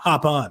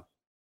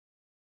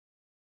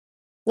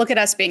 Look at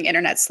us being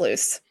internet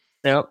sleuths.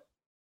 Yep.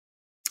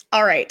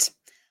 All right.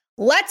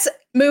 Let's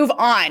move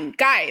on.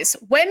 Guys,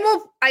 when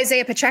will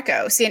Isaiah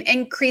Pacheco see an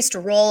increased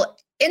role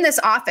in this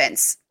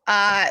offense?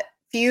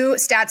 Few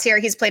stats here.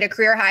 He's played a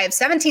career high of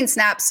 17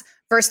 snaps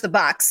versus the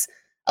Bucs,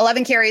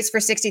 11 carries for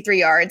 63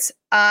 yards.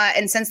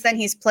 And since then,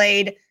 he's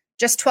played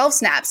just 12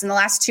 snaps in the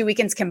last 2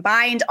 weekends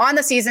combined. On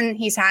the season,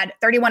 he's had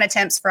 31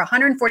 attempts for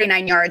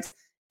 149 yards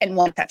and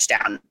 1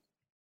 touchdown.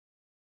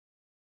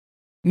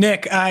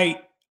 Nick, I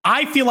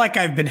feel like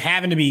I've been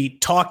having to be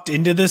talked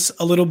into this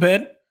a little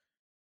bit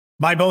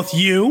by both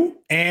you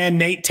and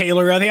Nate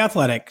Taylor of The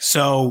Athletic.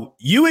 So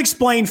you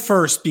explain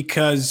first,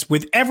 because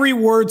with every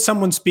word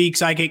someone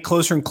speaks, I get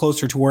closer and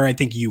closer to where I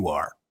think you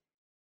are.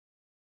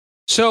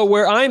 So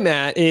where I'm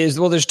at is,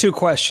 well, there's 2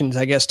 questions,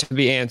 I guess, to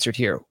be answered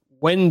here.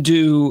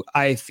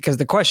 Because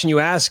the question you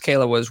asked,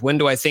 Kayla, was when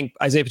do I think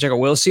Isaiah Pacheco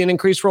will see an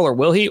increased role, or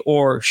will he,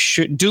 or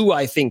do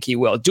I think he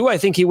will? Do I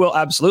think he will?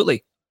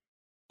 Absolutely.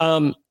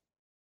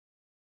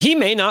 He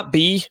may not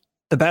be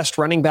the best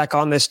running back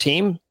on this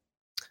team,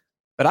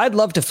 but I'd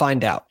love to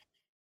find out,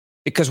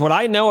 because what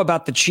I know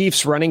about the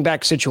Chiefs running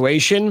back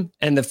situation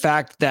and the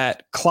fact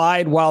that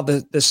Clyde, while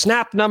the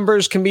snap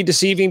numbers can be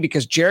deceiving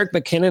because Jerick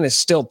McKinnon is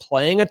still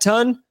playing a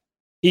ton,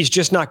 he's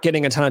just not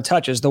getting a ton of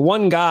touches. The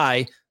one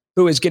guy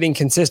who is getting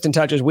consistent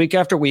touches week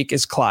after week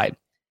is Clyde.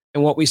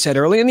 And what we said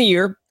early in the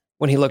year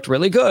when he looked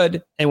really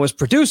good and was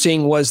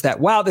producing was that,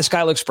 wow, this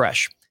guy looks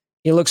fresh.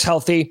 He looks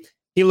healthy.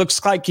 He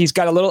looks like he's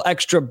got a little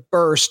extra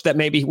burst that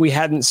maybe we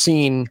hadn't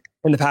seen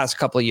in the past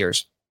couple of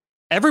years.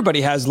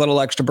 Everybody has a little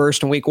extra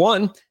burst in week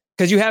 1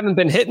 because you haven't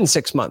been hit in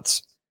 6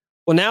 months.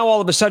 Well, now all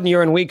of a sudden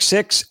you're in week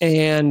 6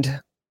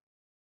 and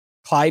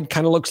Clyde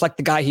kind of looks like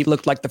the guy he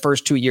looked like the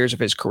first 2 years of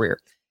his career.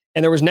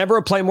 And there was never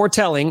a play more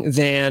telling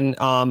than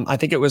I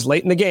think it was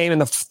late in the game in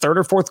the 3rd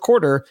or 4th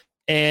quarter,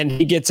 and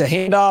he gets a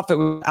handoff. It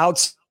was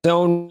out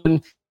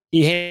zone.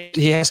 He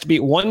has to beat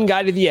one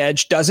guy to the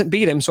edge, doesn't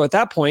beat him. So at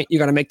that point, you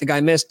got to make the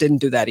guy miss. Didn't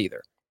do that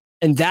either.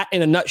 And that,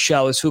 in a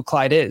nutshell, is who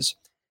Clyde is.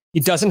 He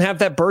doesn't have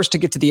that burst to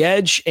get to the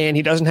edge, and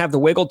he doesn't have the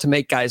wiggle to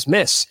make guys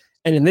miss.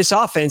 And in this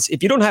offense,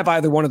 if you don't have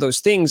either one of those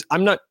things,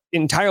 I'm not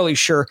entirely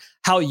sure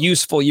how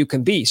useful you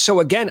can be. So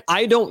again,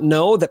 I don't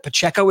know that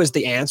Pacheco is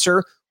the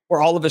answer,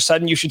 where all of a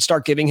sudden you should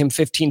start giving him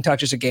 15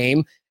 touches a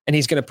game and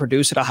he's going to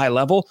produce at a high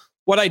level.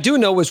 What I do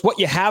know is what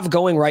you have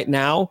going right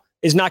now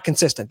is not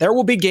consistent. There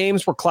will be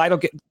games where Clyde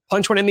will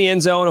punch one in the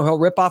end zone or he'll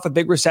rip off a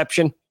big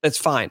reception. That's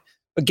fine.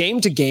 But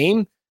game to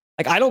game,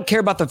 like, I don't care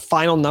about the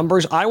final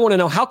numbers. I want to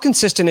know, how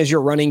consistent is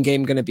your running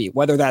game going to be,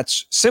 whether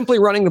that's simply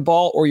running the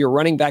ball or your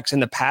running backs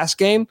in the pass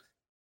game.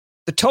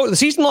 The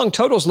season-long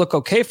totals look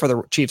okay for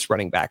the Chiefs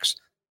running backs,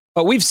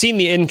 but we've seen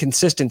the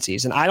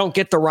inconsistencies, and I don't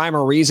get the rhyme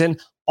or reason.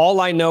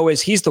 All I know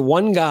is he's the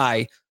one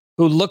guy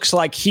who looks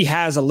like he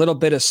has a little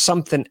bit of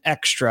something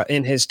extra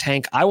in his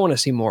tank. I want to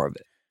see more of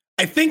it.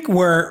 I think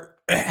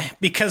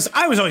because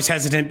I was always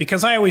hesitant,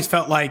 because I always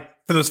felt like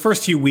for those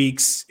first few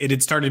weeks, it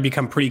had started to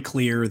become pretty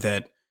clear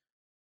that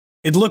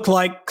it looked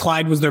like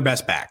Clyde was their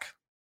best back.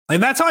 Like,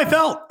 that's how I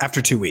felt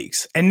after 2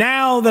 weeks. And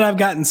now that I've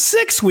gotten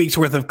 6 weeks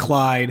worth of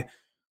Clyde,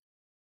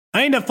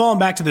 I end up falling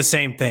back to the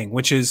same thing,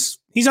 which is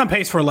he's on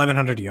pace for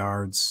 1,100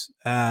 yards.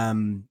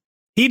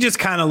 He just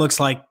kind of looks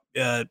like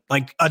a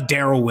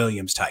Darrell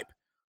Williams type.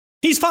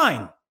 He's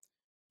fine.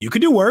 You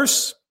could do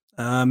worse.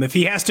 If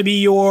he has to be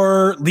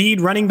your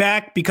lead running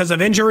back because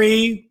of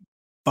injury,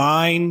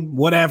 fine,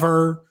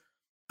 whatever.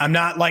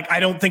 I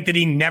don't think that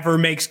he never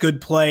makes good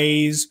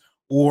plays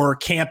or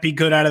can't be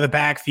good out of the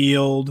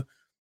backfield.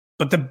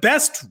 But the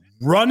best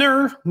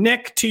runner,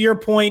 Nick, to your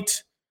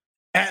point,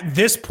 at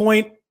this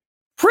point,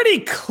 pretty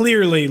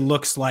clearly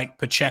looks like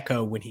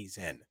Pacheco when he's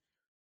in.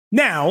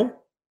 Now,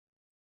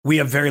 we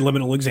have very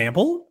limited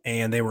example,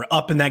 and they were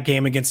up in that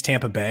game against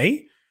Tampa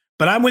Bay.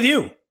 But I'm with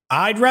you.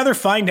 I'd rather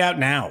find out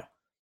now,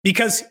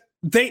 because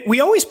we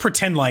always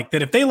pretend like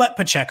that if they let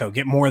Pacheco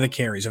get more of the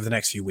carries over the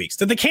next few weeks,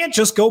 that they can't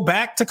just go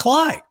back to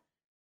Clyde.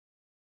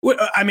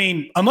 I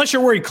mean, unless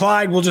you're worried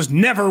Clyde will just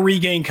never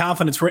regain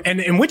confidence, and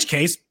in which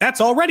case,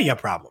 that's already a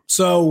problem.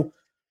 So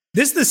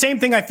This is the same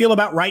thing I feel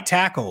about right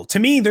tackle. To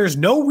me, there's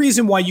no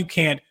reason why you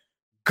can't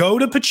go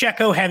to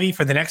Pacheco heavy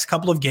for the next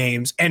couple of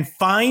games and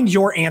find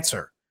your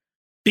answer.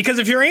 Because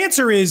if your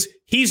answer is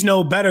he's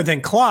no better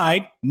than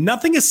Clyde,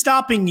 nothing is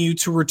stopping you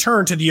to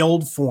return to the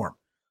old form.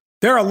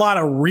 There are a lot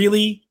of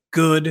really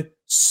good,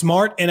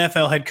 smart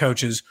NFL head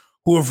coaches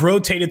who have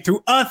rotated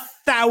through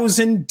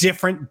 1,000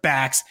 different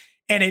backs,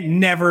 and it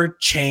never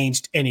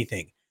changed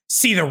anything.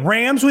 See the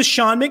Rams with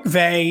Sean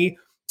McVay,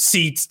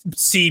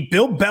 see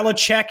Bill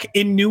Belichick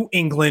in New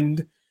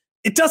England.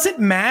 It doesn't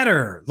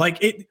matter.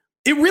 It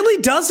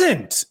really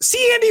doesn't.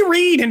 See Andy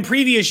Reid in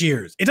previous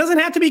years. It doesn't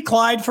have to be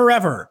Clyde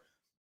forever.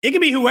 It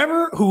can be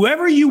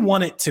whoever you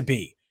want it to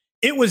be.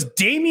 It was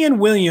Damian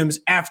Williams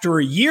after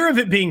a year of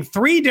it being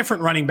 3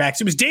 different running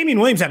backs. It was Damian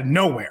Williams out of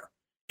nowhere.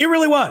 It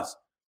really was.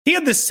 He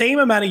had the same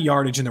amount of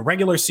yardage in the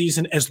regular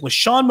season as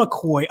LaShawn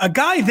McCoy, a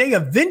guy they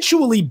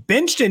eventually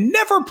benched and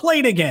never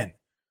played again.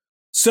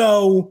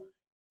 So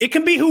it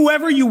can be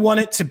whoever you want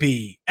it to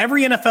be.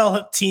 Every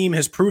NFL team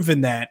has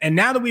proven that. And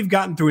now that we've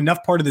gotten through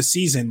enough part of the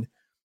season,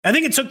 I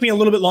think it took me a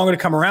little bit longer to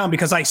come around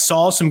because I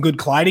saw some good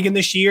Clyde again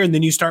this year, and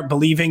then you start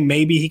believing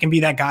maybe he can be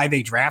that guy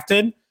they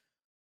drafted.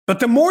 But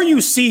the more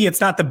you see,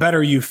 it's not the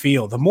better you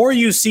feel. The more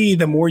you see,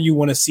 the more you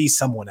want to see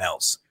someone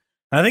else.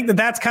 And I think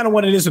that's kind of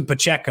what it is with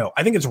Pacheco.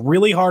 I think it's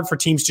really hard for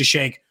teams to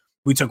shake.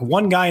 We took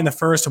one guy in the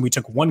first and we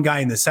took one guy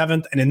in the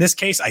 7th. And in this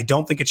case, I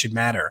don't think it should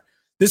matter.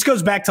 This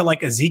goes back to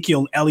like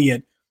Ezekiel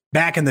Elliott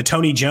back in the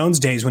Tony Jones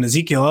days when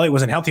Ezekiel Elliott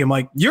wasn't healthy. I'm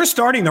like, you're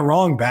starting the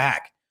wrong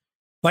back.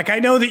 Like, I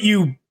know that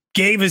you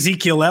gave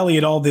Ezekiel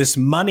Elliott all this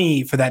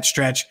money for that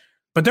stretch,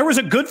 but there was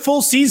a good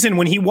full season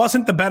when he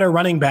wasn't the better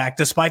running back,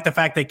 despite the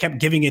fact they kept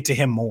giving it to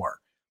him more.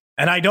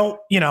 And I don't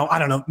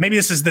know. Maybe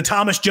this is the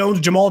Thomas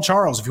Jones, Jamal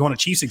Charles, if you want a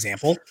Chiefs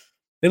example.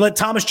 They let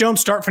Thomas Jones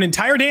start for an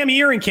entire damn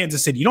year in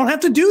Kansas City. You don't have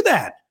to do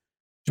that.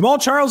 Jamal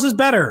Charles is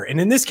better. And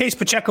in this case,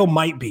 Pacheco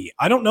might be.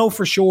 I don't know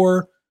for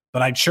sure,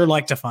 but I'd sure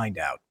like to find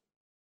out.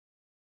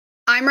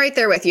 I'm right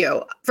there with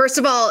you. First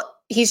of all,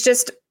 he's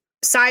just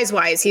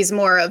size-wise, he's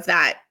more of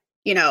that,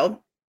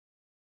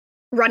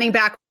 running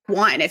back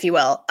one, if you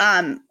will.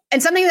 And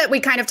something that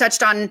we kind of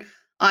touched on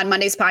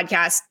Monday's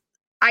podcast,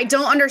 I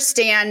don't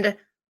understand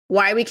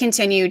why we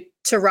continue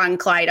to run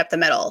Clyde up the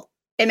middle.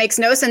 It makes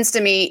no sense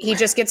to me. He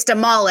just gets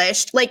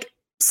demolished. Like,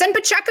 send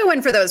Pacheco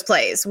in for those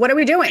plays. What are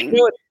we doing?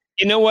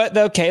 You know what,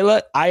 though,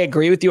 Kayla? I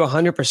agree with you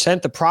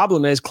 100%. The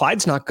problem is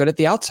Clyde's not good at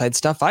the outside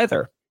stuff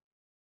either.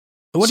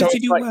 But what did he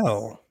do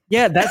well?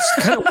 Yeah, that's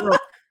kind of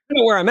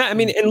where I'm at. I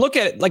mean, and look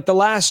at it. Like the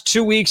last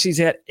 2 weeks, he's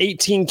had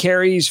 18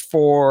 carries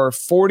for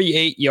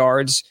 48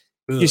 yards.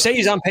 Ugh. You say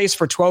he's on pace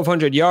for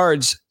 1,200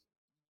 yards.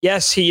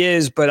 Yes, he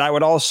is. But I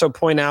would also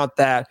point out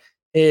that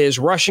his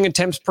rushing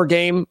attempts per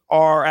game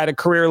are at a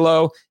career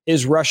low.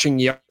 His rushing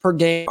yards per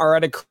game are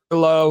at a career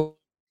low.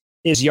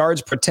 His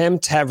yards per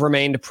attempt have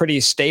remained pretty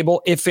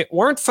stable. If it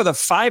weren't for the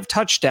 5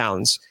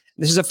 touchdowns,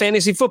 this is a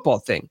fantasy football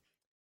thing.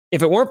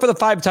 If it weren't for the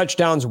 5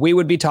 touchdowns, we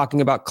would be talking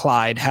about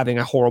Clyde having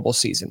a horrible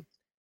season.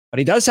 But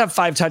he does have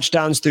 5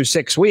 touchdowns through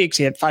 6 weeks.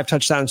 He had 5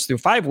 touchdowns through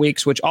 5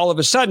 weeks, which all of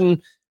a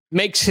sudden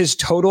makes his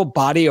total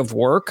body of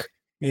work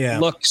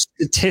look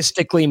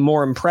statistically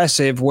more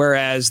impressive,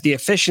 whereas the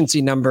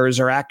efficiency numbers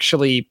are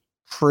actually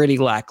pretty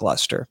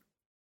lackluster.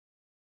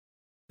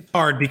 It's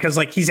hard because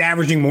he's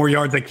averaging more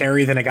yards a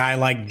carry than a guy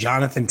like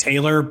Jonathan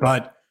Taylor,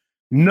 but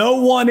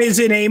no one is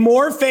in a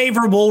more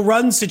favorable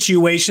run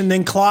situation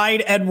than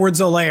Clyde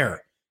Edwards-Helaire.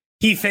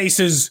 He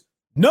faces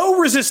no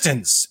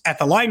resistance at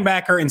the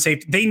linebacker and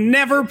safety. They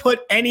never put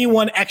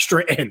anyone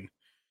extra in.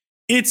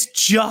 It's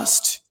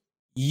just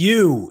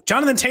you.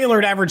 Jonathan Taylor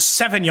had averaged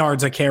 7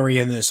 yards a carry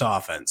in this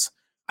offense.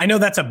 I know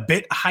that's a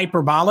bit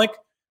hyperbolic,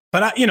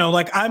 but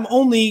I'm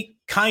only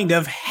kind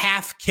of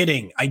half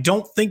kidding. I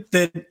don't think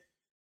that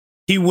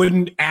he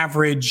wouldn't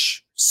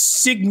average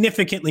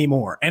significantly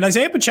more. And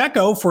Isaiah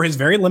Pacheco, for his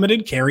very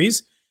limited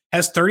carries,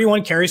 has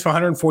 31 carries for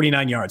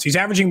 149 yards. He's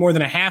averaging more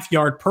than a half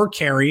yard per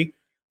carry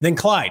than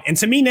Clyde. And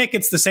to me, Nick,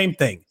 it's the same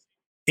thing.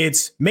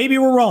 It's maybe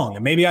we're wrong,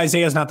 and maybe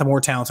Isaiah's not the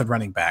more talented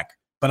running back,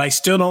 but I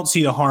still don't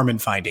see the harm in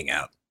finding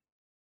out.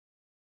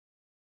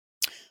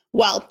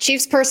 Well,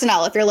 Chiefs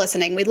personnel, if you're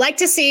listening, we'd like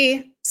to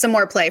see some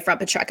more play from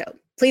Pacheco.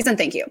 Please and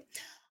thank you.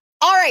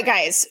 All right,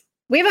 guys,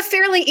 we have a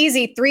fairly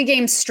easy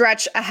 3-game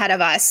stretch ahead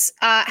of us.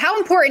 How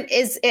important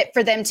is it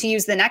for them to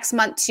use the next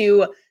month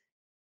to,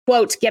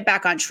 quote, get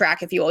back on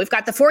track, if you will? We've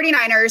got the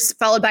 49ers,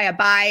 followed by a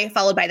bye,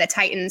 followed by the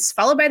Titans,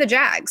 followed by the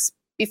Jags,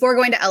 before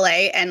going to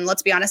LA. And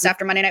let's be honest,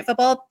 after Monday Night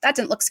Football, that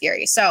didn't look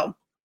scary. So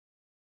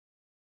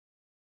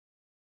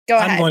go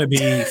ahead. I'm going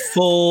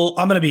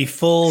to be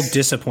full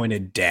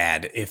disappointed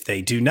dad if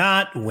they do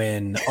not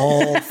win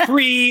all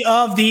 3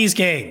 of these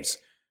games.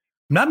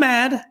 I'm not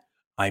mad.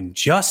 I'm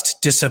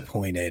just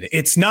disappointed.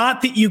 It's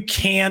not that you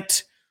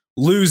can't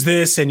lose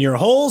this and your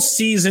whole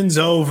season's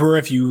over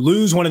if you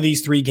lose one of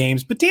these 3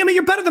 games, but damn it,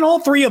 you're better than all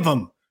 3 of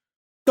them.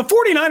 The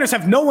 49ers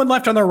have no one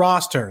left on their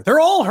roster.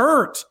 They're all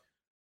hurt.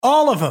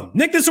 All of them.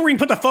 Nick, this is where you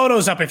can put the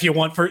photos up if you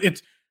want.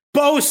 It's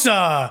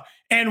Bosa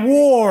and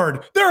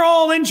Ward. They're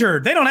all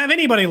injured. They don't have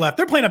anybody left.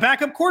 They're playing a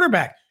backup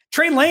quarterback.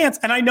 Trey Lance,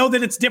 and I know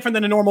that it's different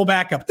than a normal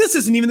backup. This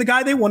isn't even the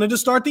guy they wanted to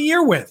start the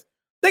year with.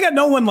 They got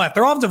no one left.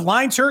 Their offensive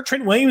line's hurt.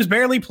 Trent Williams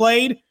barely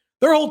played.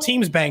 Their whole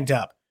team's banged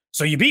up.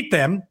 So you beat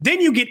them. Then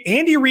you get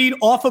Andy Reid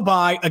off a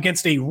bye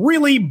against a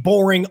really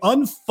boring,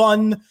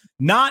 unfun,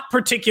 not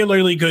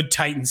particularly good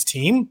Titans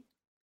team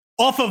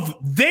off of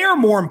their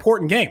more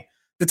important game.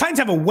 The Titans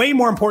have a way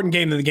more important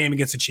game than the game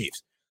against the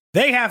Chiefs.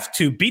 They have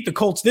to beat the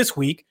Colts this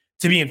week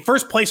to be in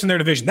first place in their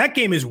division. That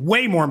game is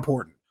way more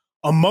important.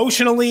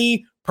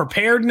 Emotionally,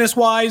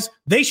 preparedness-wise,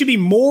 they should be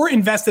more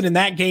invested in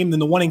that game than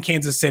the one in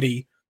Kansas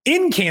City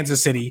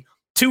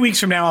 2 weeks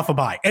from now off a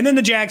bye. And then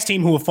the Jags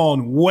team, who have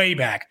fallen way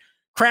back,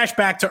 crash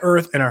back to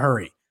earth in a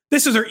hurry.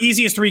 This is their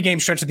easiest 3-game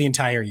stretch of the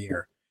entire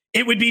year.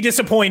 It would be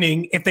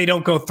disappointing if they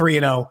don't go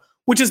 3-0,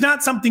 which is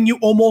not something you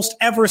almost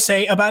ever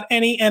say about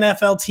any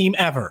NFL team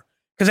ever.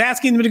 Because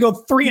asking them to go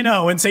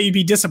 3-0 and say you'd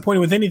be disappointed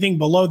with anything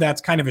below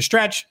that's kind of a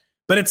stretch,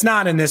 but it's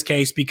not in this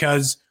case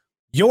because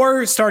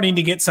you're starting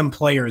to get some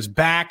players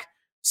back.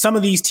 Some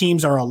of these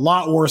teams are a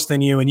lot worse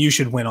than you, and you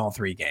should win all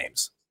 3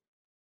 games.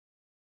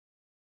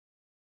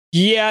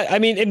 Yeah, I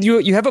mean, and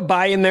you have a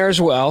bye in there as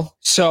well.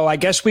 So I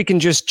guess we can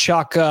just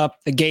chalk up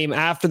the game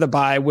after the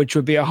bye, which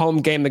would be a home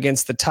game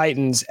against the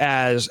Titans,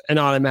 as an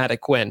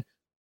automatic win.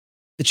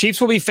 The Chiefs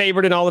will be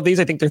favored in all of these.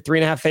 I think they're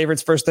 3.5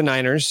 favorites versus the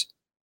Niners.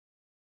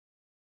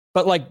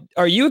 But like,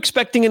 are you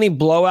expecting any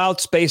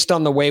blowouts based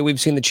on the way we've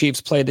seen the Chiefs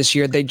play this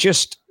year? They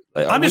just...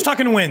 I'm just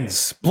talking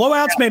wins.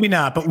 Blowouts, maybe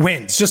not, but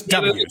wins. Just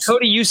W's.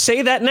 Cody, you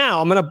say that now.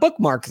 I'm going to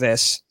bookmark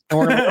this. And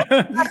we're going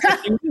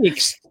to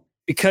weeks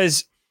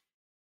because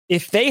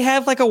if they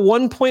have like a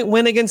 1-point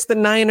win against the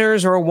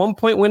Niners or a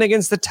 1-point win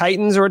against the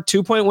Titans or a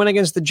 2-point win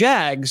against the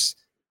Jags,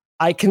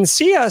 I can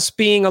see us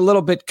being a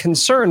little bit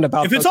concerned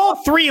about. If it's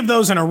all 3 of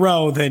those in a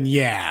row, then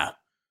yeah,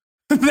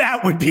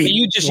 that would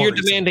be. You're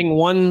demanding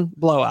one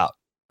blowout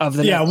of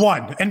the. Yeah, next.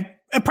 one, and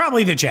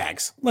probably the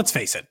Jags. Let's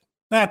face it,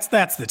 that's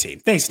the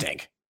team. They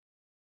stink.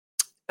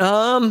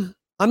 I'm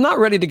not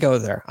ready to go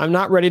there. I'm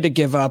not ready to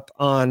give up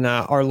on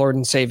our Lord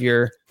and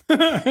Savior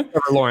Trevor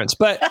Lawrence,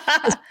 but.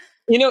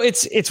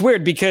 It's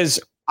weird because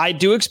I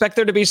do expect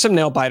there to be some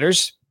nail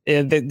biters.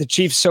 The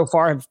Chiefs so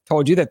far have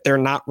told you that they're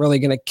not really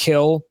going to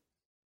kill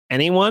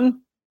anyone.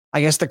 I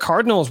guess the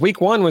Cardinals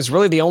week 1 was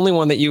really the only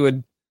one that you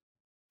would.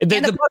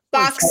 The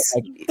Bucks.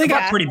 They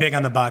got pretty big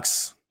on the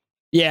Bucks.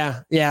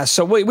 Yeah.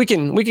 So we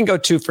can go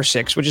 2 for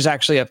 6, which is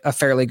actually a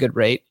fairly good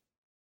rate.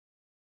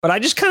 But I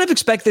just kind of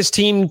expect this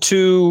team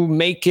to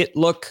make it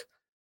look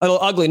a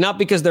little ugly, not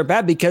because they're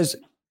bad, because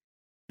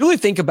really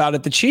think about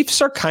it, the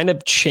Chiefs are kind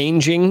of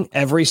changing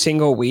every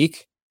single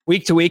week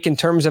to week in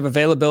terms of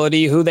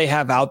availability, who they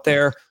have out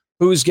there,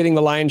 who's getting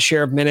the lion's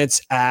share of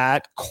minutes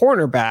at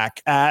cornerback,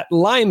 at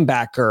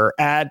linebacker,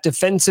 at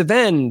defensive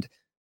end,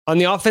 on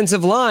the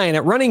offensive line,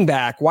 at running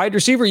back, wide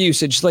receiver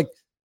usage. Like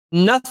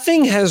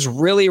nothing has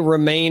really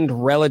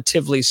remained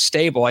relatively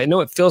stable. I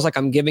know it feels like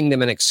I'm giving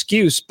them an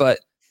excuse, but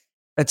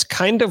that's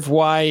kind of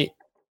why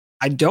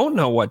I don't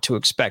know what to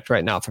expect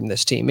right now from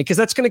this team, because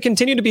that's going to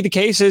continue to be the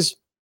case as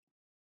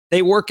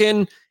they work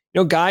in,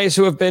 guys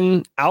who have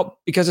been out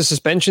because of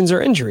suspensions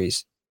or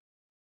injuries.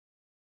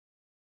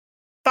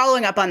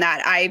 Following up on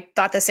that, I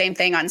thought the same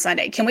thing on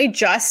Sunday. Can we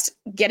just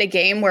get a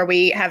game where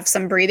we have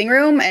some breathing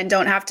room and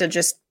don't have to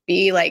just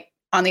be like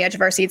on the edge of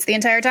our seats the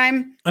entire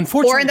time?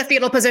 Unfortunately, or in the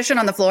fetal position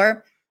on the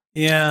floor?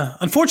 Yeah.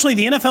 Unfortunately,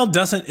 the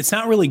NFL it's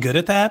not really good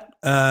at that.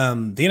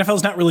 The NFL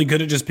is not really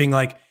good at just being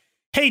like,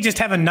 hey, just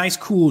have a nice,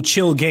 cool,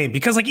 chill game.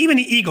 Because like even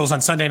the Eagles on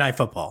Sunday Night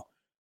Football,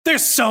 they're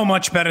so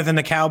much better than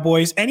the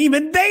Cowboys, and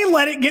even they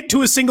let it get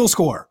to a single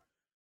score.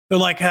 They're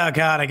like, oh,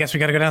 God, I guess we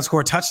got to go down and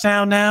score a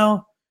touchdown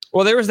now.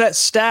 Well, there was that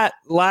stat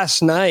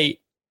last night.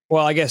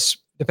 Well, I guess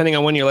depending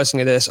on when you're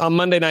listening to this, on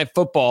Monday Night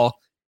Football,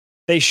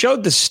 they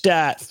showed the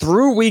stat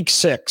through week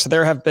 6.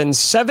 There have been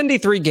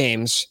 73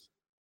 games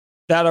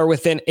that are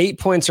within 8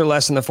 points or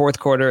less in the fourth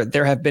quarter.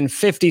 There have been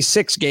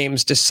 56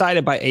 games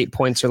decided by 8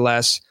 points or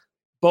less.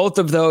 Both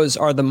of those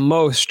are the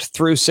most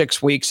through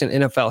 6 weeks in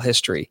NFL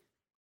history.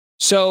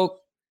 So,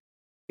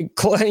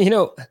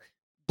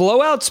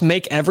 blowouts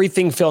make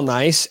everything feel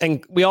nice.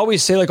 And we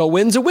always say like a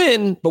win's a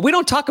win, but we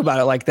don't talk about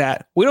it like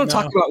that. We don't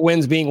talk about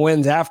wins being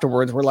wins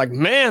afterwards. We're like,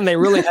 man, they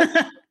really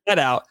had that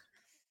out.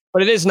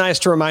 But it is nice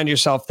to remind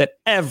yourself that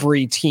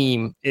every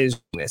team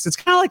is this. It's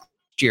kind of like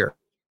last year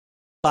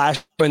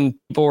when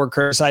people were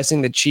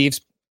criticizing the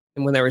Chiefs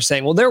and when they were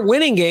saying, well, they're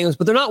winning games,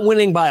 but they're not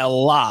winning by a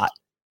lot.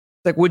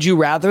 Like, would you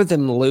rather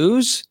them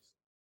lose?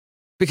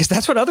 Because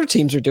that's what other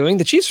teams are doing.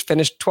 The Chiefs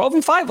finished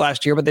 12-5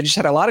 last year, but they just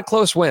had a lot of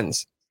close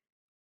wins.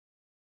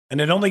 And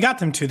it only got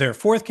them to their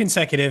 4th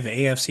consecutive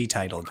AFC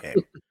title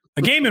game.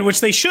 A game in which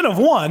they should have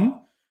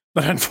won,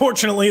 but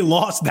unfortunately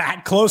lost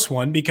that close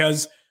one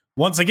because,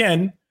 once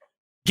again,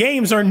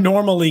 games are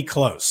normally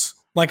close.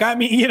 Like, I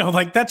mean,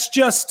 that's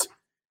just,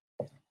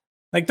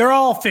 like, they're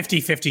all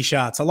 50-50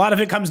 shots. A lot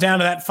of it comes down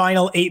to that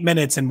final 8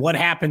 minutes and what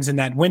happens in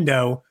that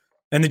window.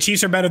 And the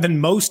Chiefs are better than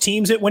most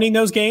teams at winning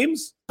those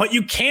games, but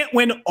you can't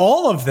win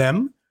all of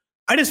them.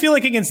 I just feel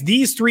like against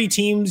these 3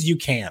 teams, you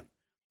can.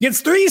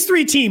 Against these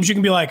three teams, you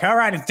can be like, all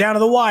right, it's down to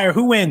the wire.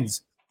 Who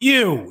wins?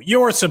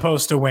 You're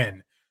supposed to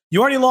win. You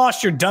already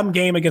lost your dumb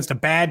game against a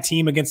bad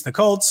team against the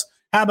Colts.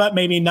 How about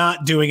maybe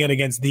not doing it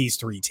against these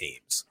three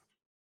teams?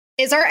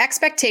 Is our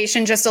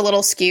expectation just a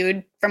little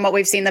skewed from what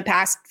we've seen the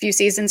past few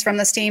seasons from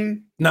this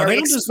team? No,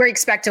 we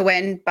expect to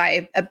win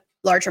by a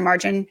larger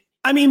margin.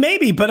 I mean,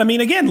 maybe, but I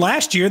mean, again,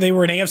 last year they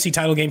were an AFC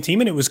title game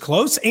team and it was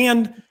close.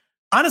 And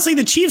honestly,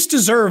 the Chiefs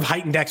deserve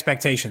heightened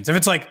expectations. If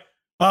it's like,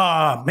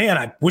 oh man,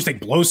 I wish they'd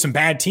blow some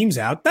bad teams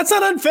out. That's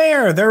not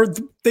unfair.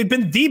 They've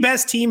been the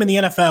best team in the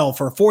NFL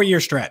for a 4-year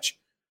stretch.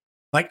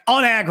 Like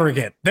on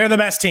aggregate, they're the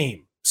best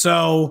team.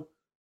 So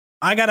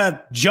I got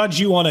to judge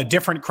you on a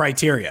different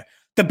criteria.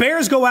 The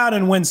Bears go out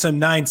and win some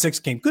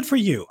 9-6 game. Good for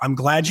you. I'm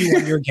glad you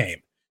won your game.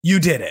 You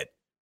did it.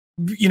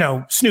 You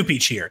know, Snoopy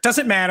cheer.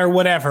 Doesn't matter,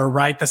 whatever,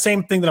 right? The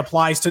same thing that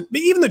applies to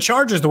even the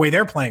Chargers, the way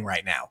they're playing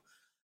right now.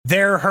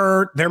 They're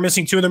hurt. They're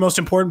missing two of their most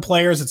important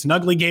players. It's an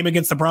ugly game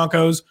against the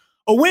Broncos.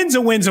 A win's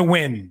a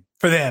win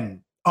for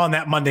them on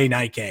that Monday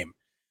night game.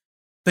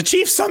 The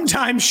Chiefs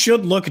sometimes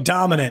should look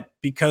dominant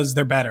because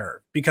they're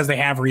better, because they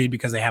have Reed,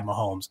 because they have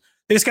Mahomes.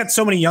 They just got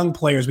so many young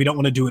players. We don't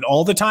want to do it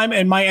all the time.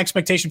 And my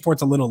expectation for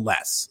it's a little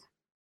less.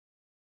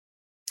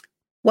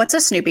 What's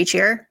a Snoopy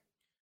cheer?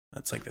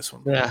 That's like this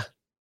one. Yeah.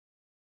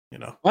 You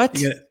know what?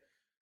 You get,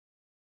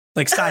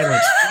 like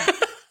silence.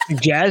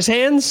 Jazz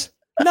hands?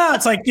 No,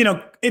 it's like, you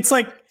know, it's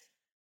like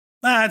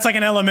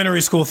an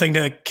elementary school thing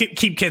to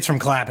keep kids from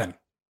clapping.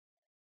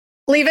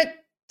 Leave it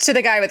to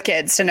the guy with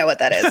kids to know what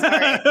that is. All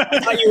right.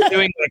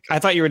 I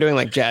thought you were doing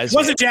like jazz. It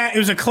wasn't jazz. It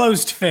was a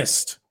closed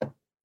fist.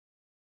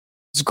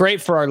 It's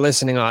great for our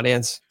listening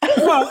audience.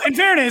 Well, in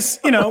fairness,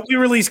 you know, we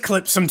release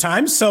clips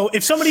sometimes. So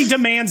if somebody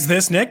demands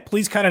this, Nick,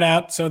 please cut it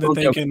out so that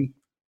they can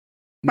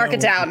mark it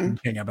down.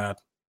 About.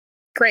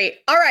 Great.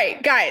 All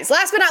right, guys.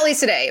 Last but not least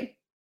today,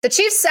 the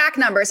Chiefs' sack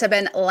numbers have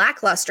been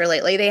lackluster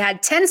lately. They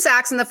had 10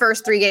 sacks in the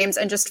first 3 games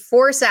and just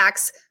 4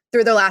 sacks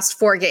through the last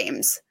 4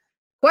 games.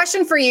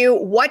 Question for you.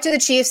 What do the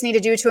Chiefs need to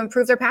do to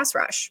improve their pass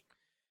rush?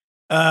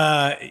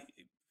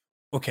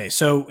 Okay,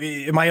 so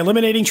am I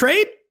eliminating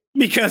trade?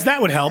 Because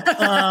that would help.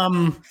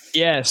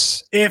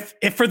 Yes. If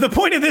for the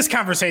point of this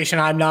conversation,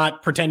 I'm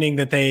not pretending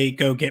that they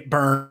go get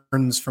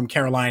Burns from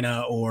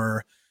Carolina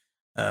or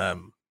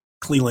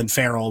Cleveland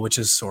Farrell,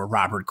 or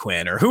Robert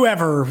Quinn or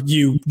whoever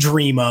you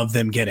dream of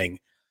them getting.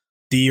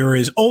 There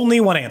is only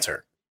one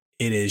answer.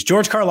 It is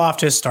George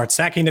Karlaftis starts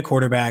sacking the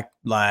quarterback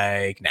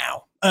like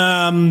now.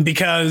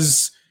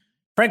 Because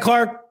Frank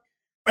Clark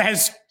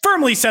has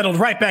firmly settled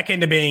right back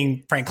into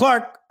being Frank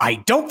Clark. I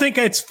don't think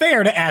it's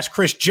fair to ask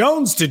Chris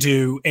Jones to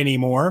do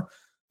anymore.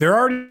 They're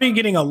already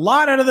getting a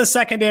lot out of the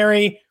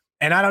secondary,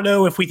 and I don't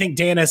know if we think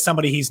Dan is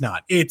somebody he's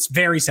not. It's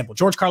very simple.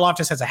 George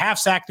Karlaftis has a half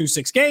sack through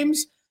 6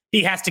 games.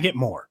 He has to get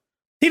more.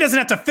 He doesn't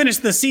have to finish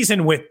the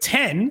season with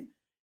 10.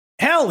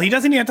 Hell, he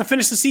doesn't even have to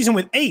finish the season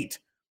with 8.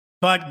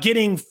 But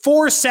getting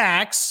 4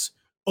 sacks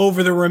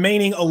over the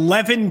remaining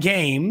 11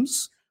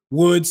 games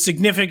would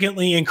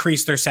significantly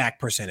increase their sack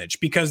percentage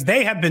because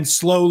they have been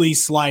slowly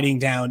sliding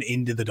down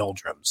into the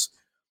doldrums.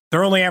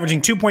 They're only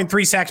averaging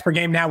 2.3 sacks per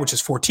game now, which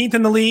is 14th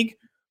in the league.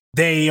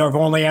 They are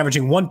only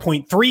averaging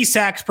 1.3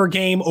 sacks per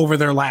game over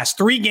their last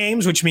 3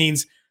 games, which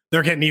means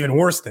they're getting even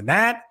worse than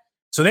that.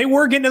 So they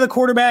were getting to the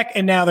quarterback,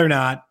 and now they're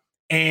not.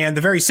 And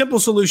the very simple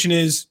solution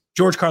is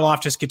George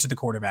Karlaftis get to the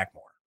quarterback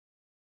more.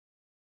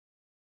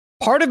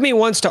 Part of me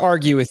wants to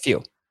argue with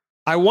you.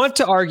 I want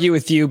to argue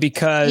with you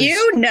because...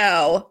 You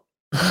know.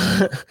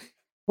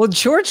 Well,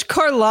 George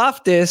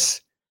Karlaftis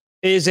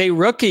is a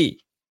rookie.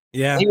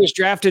 Yeah. He was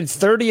drafted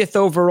 30th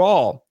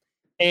overall.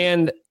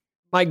 And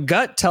my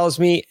gut tells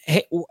me,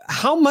 hey,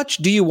 how much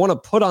do you want to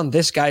put on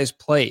this guy's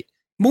plate?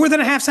 More than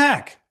a half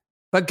sack.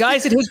 But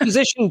guys at his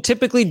position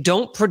typically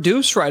don't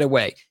produce right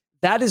away.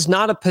 That is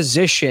not a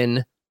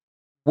position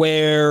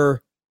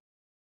where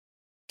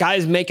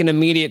guys make an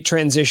immediate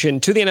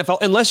transition to the NFL,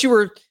 unless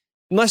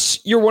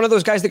you're one of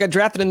those guys that got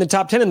drafted in the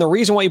top 10. And the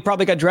reason why you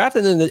probably got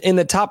drafted in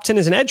the top 10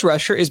 as an edge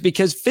rusher is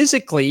because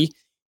physically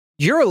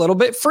you're a little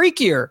bit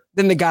freakier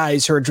than the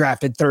guys who are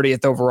drafted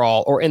 30th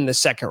overall or in the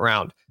second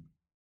round.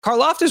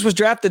 Karlaftis was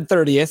drafted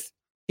 30th.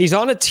 He's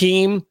on a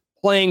team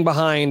playing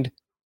behind,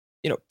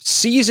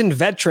 seasoned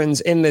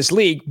veterans in this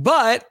league.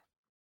 But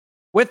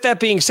with that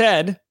being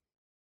said,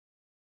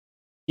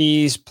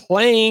 he's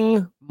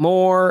playing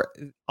more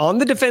on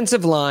the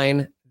defensive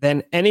line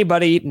than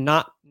anybody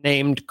not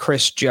named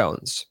Chris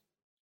Jones.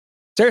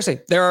 Seriously,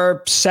 there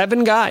are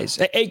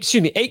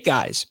 8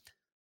 guys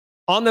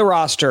on the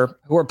roster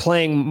who are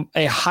playing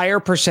a higher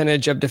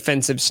percentage of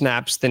defensive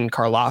snaps than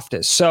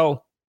Karlaftis.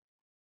 So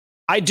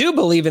I do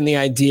believe in the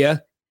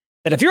idea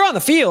that if you're on the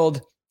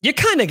field, you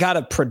kind of got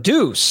to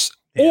produce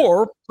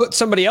or put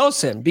somebody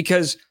else in,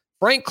 because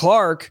Frank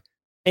Clark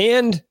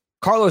and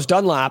Carlos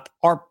Dunlap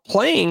are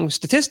playing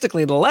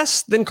statistically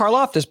less than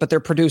Karlaftis, but they're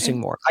producing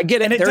more. I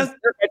get it. They're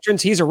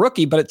veterans. He's a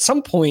rookie, but at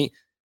some point,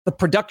 the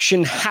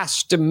production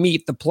has to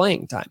meet the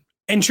playing time.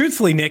 And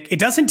truthfully, Nick, it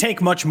doesn't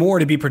take much more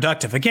to be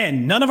productive.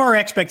 Again, none of our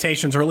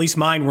expectations, or at least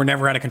mine, were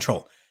never out of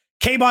control.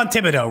 Kayvon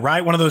Thibodeau,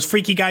 right? One of those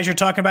freaky guys you're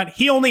talking about.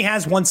 He only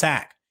has 1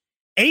 sack.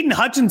 Aiden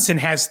Hutchinson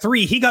has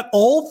 3. He got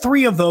all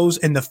 3 of those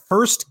in the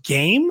first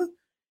game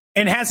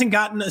and hasn't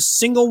gotten a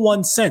single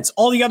one since.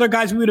 All the other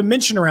guys we would have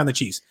mentioned around the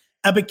Chiefs.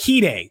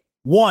 Abakide,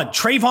 1.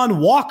 Trayvon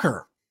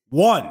Walker,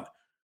 1.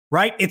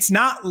 Right? It's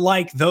not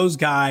like those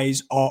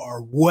guys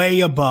are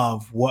way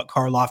above what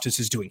Karlaftis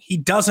is doing. He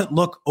doesn't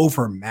look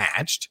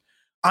overmatched.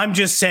 I'm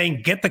just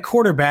saying get the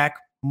quarterback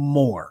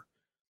more.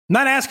 I'm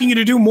not asking you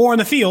to do more in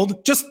the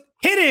field. Just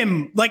hit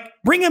him, like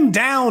bring him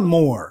down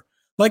more,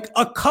 like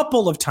a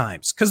couple of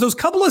times. Because those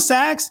couple of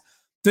sacks,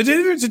 the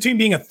difference between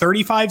being a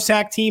 35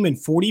 sack team and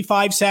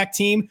 45 sack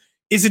team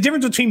is the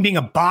difference between being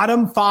a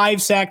bottom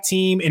 5 sack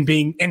team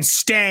and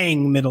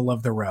staying middle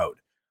of the road.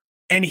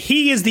 And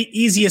he is the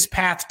easiest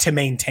path to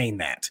maintain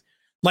that,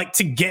 like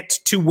to get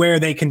to where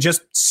they can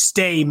just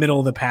stay middle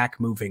of the pack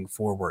moving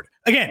forward.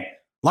 Again,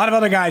 a lot of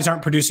other guys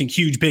aren't producing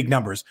huge, big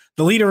numbers.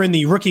 The leader in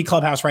the rookie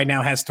clubhouse right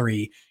now has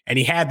 3, and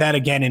he had that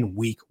again in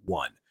week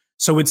 1.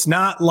 So it's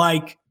not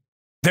like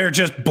they're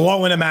just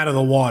blowing him out of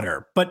the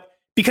water, but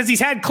because he's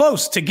had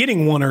close to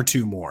getting 1 or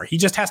 2 more, he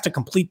just has to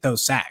complete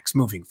those sacks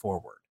moving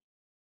forward.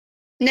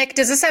 Nick,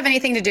 does this have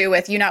anything to do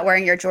with you not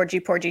wearing your Georgie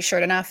Porgy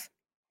shirt enough?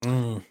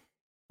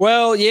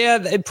 Well, yeah,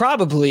 it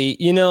probably,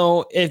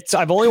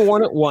 I've only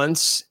worn it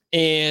once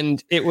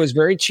and it was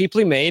very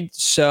cheaply made.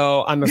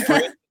 So I'm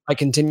afraid if I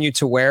continue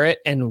to wear it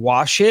and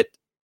wash it,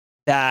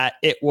 that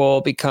it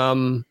will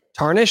become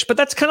tarnished. But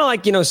that's kind of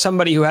like,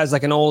 somebody who has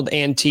like an old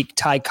antique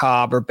Ty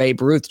Cobb or Babe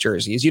Ruth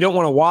jerseys. You don't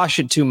want to wash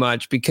it too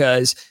much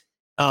because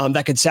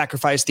that could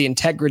sacrifice the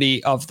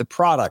integrity of the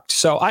product.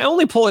 So I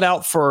only pull it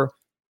out for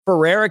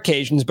rare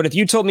occasions, but if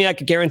you told me I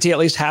could guarantee at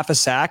least half a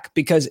sack,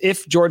 because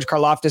if George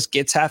Karlaftis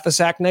gets half a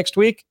sack next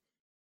week,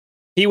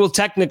 he will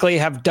technically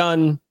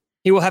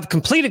he will have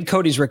completed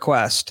Cody's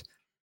request.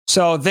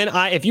 So then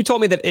if you told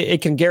me that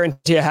it can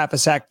guarantee a half a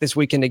sack this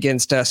weekend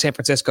against San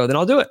Francisco, then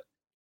I'll do it.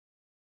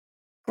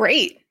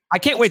 Great. I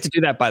can't wait to do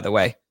that, by the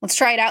way. Let's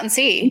try it out and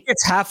see. If he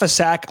gets half a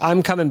sack,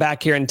 I'm coming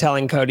back here and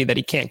telling Cody that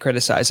he can't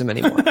criticize him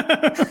anymore.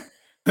 Then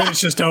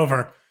it's just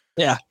over.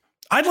 Yeah.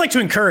 I'd like to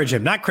encourage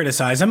him, not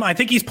criticize him. I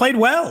think he's played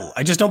well.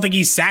 I just don't think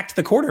he's sacked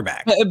the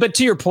quarterback. But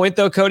to your point,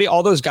 though, Cody,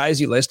 all those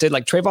guys you listed,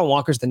 like Trayvon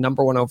Walker's the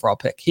number 1 overall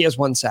pick. He has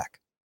 1 sack.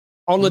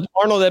 Arnold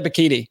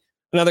Ebiketie,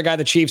 another guy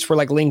the Chiefs were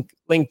like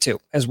linked to,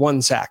 has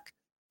 1 sack.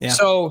 Yeah.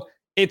 So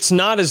it's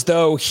not as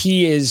though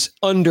he is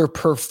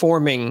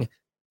underperforming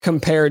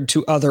compared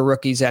to other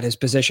rookies at his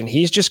position.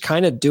 He's just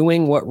kind of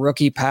doing what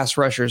rookie pass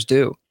rushers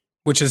do,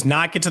 which is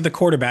not get to the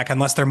quarterback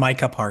unless they're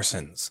Micah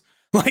Parsons.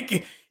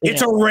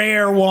 It's a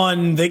rare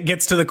one that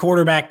gets to the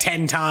quarterback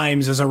 10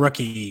 times as a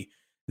rookie.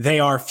 They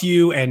are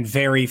few and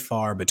very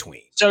far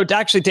between. So to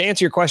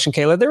answer your question,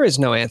 Kayla, there is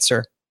no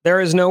answer. There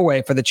is no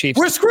way for the Chiefs.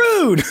 We're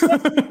screwed.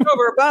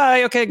 Over.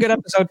 Bye. Okay, good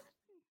episode.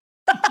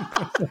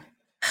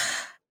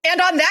 And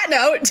on that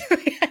note,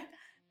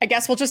 I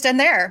guess we'll just end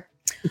there.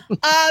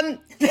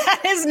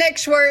 That is Nick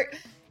Schwartz.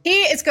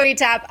 He is Cody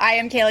Tapp. I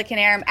am Kayla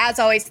Canarum. As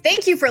always,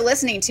 thank you for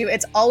listening to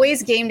It's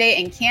Always Game Day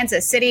in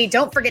Kansas City.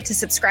 Don't forget to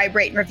subscribe,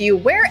 rate, and review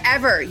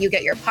wherever you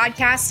get your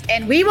podcasts.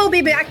 And we will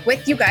be back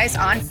with you guys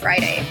on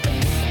Friday.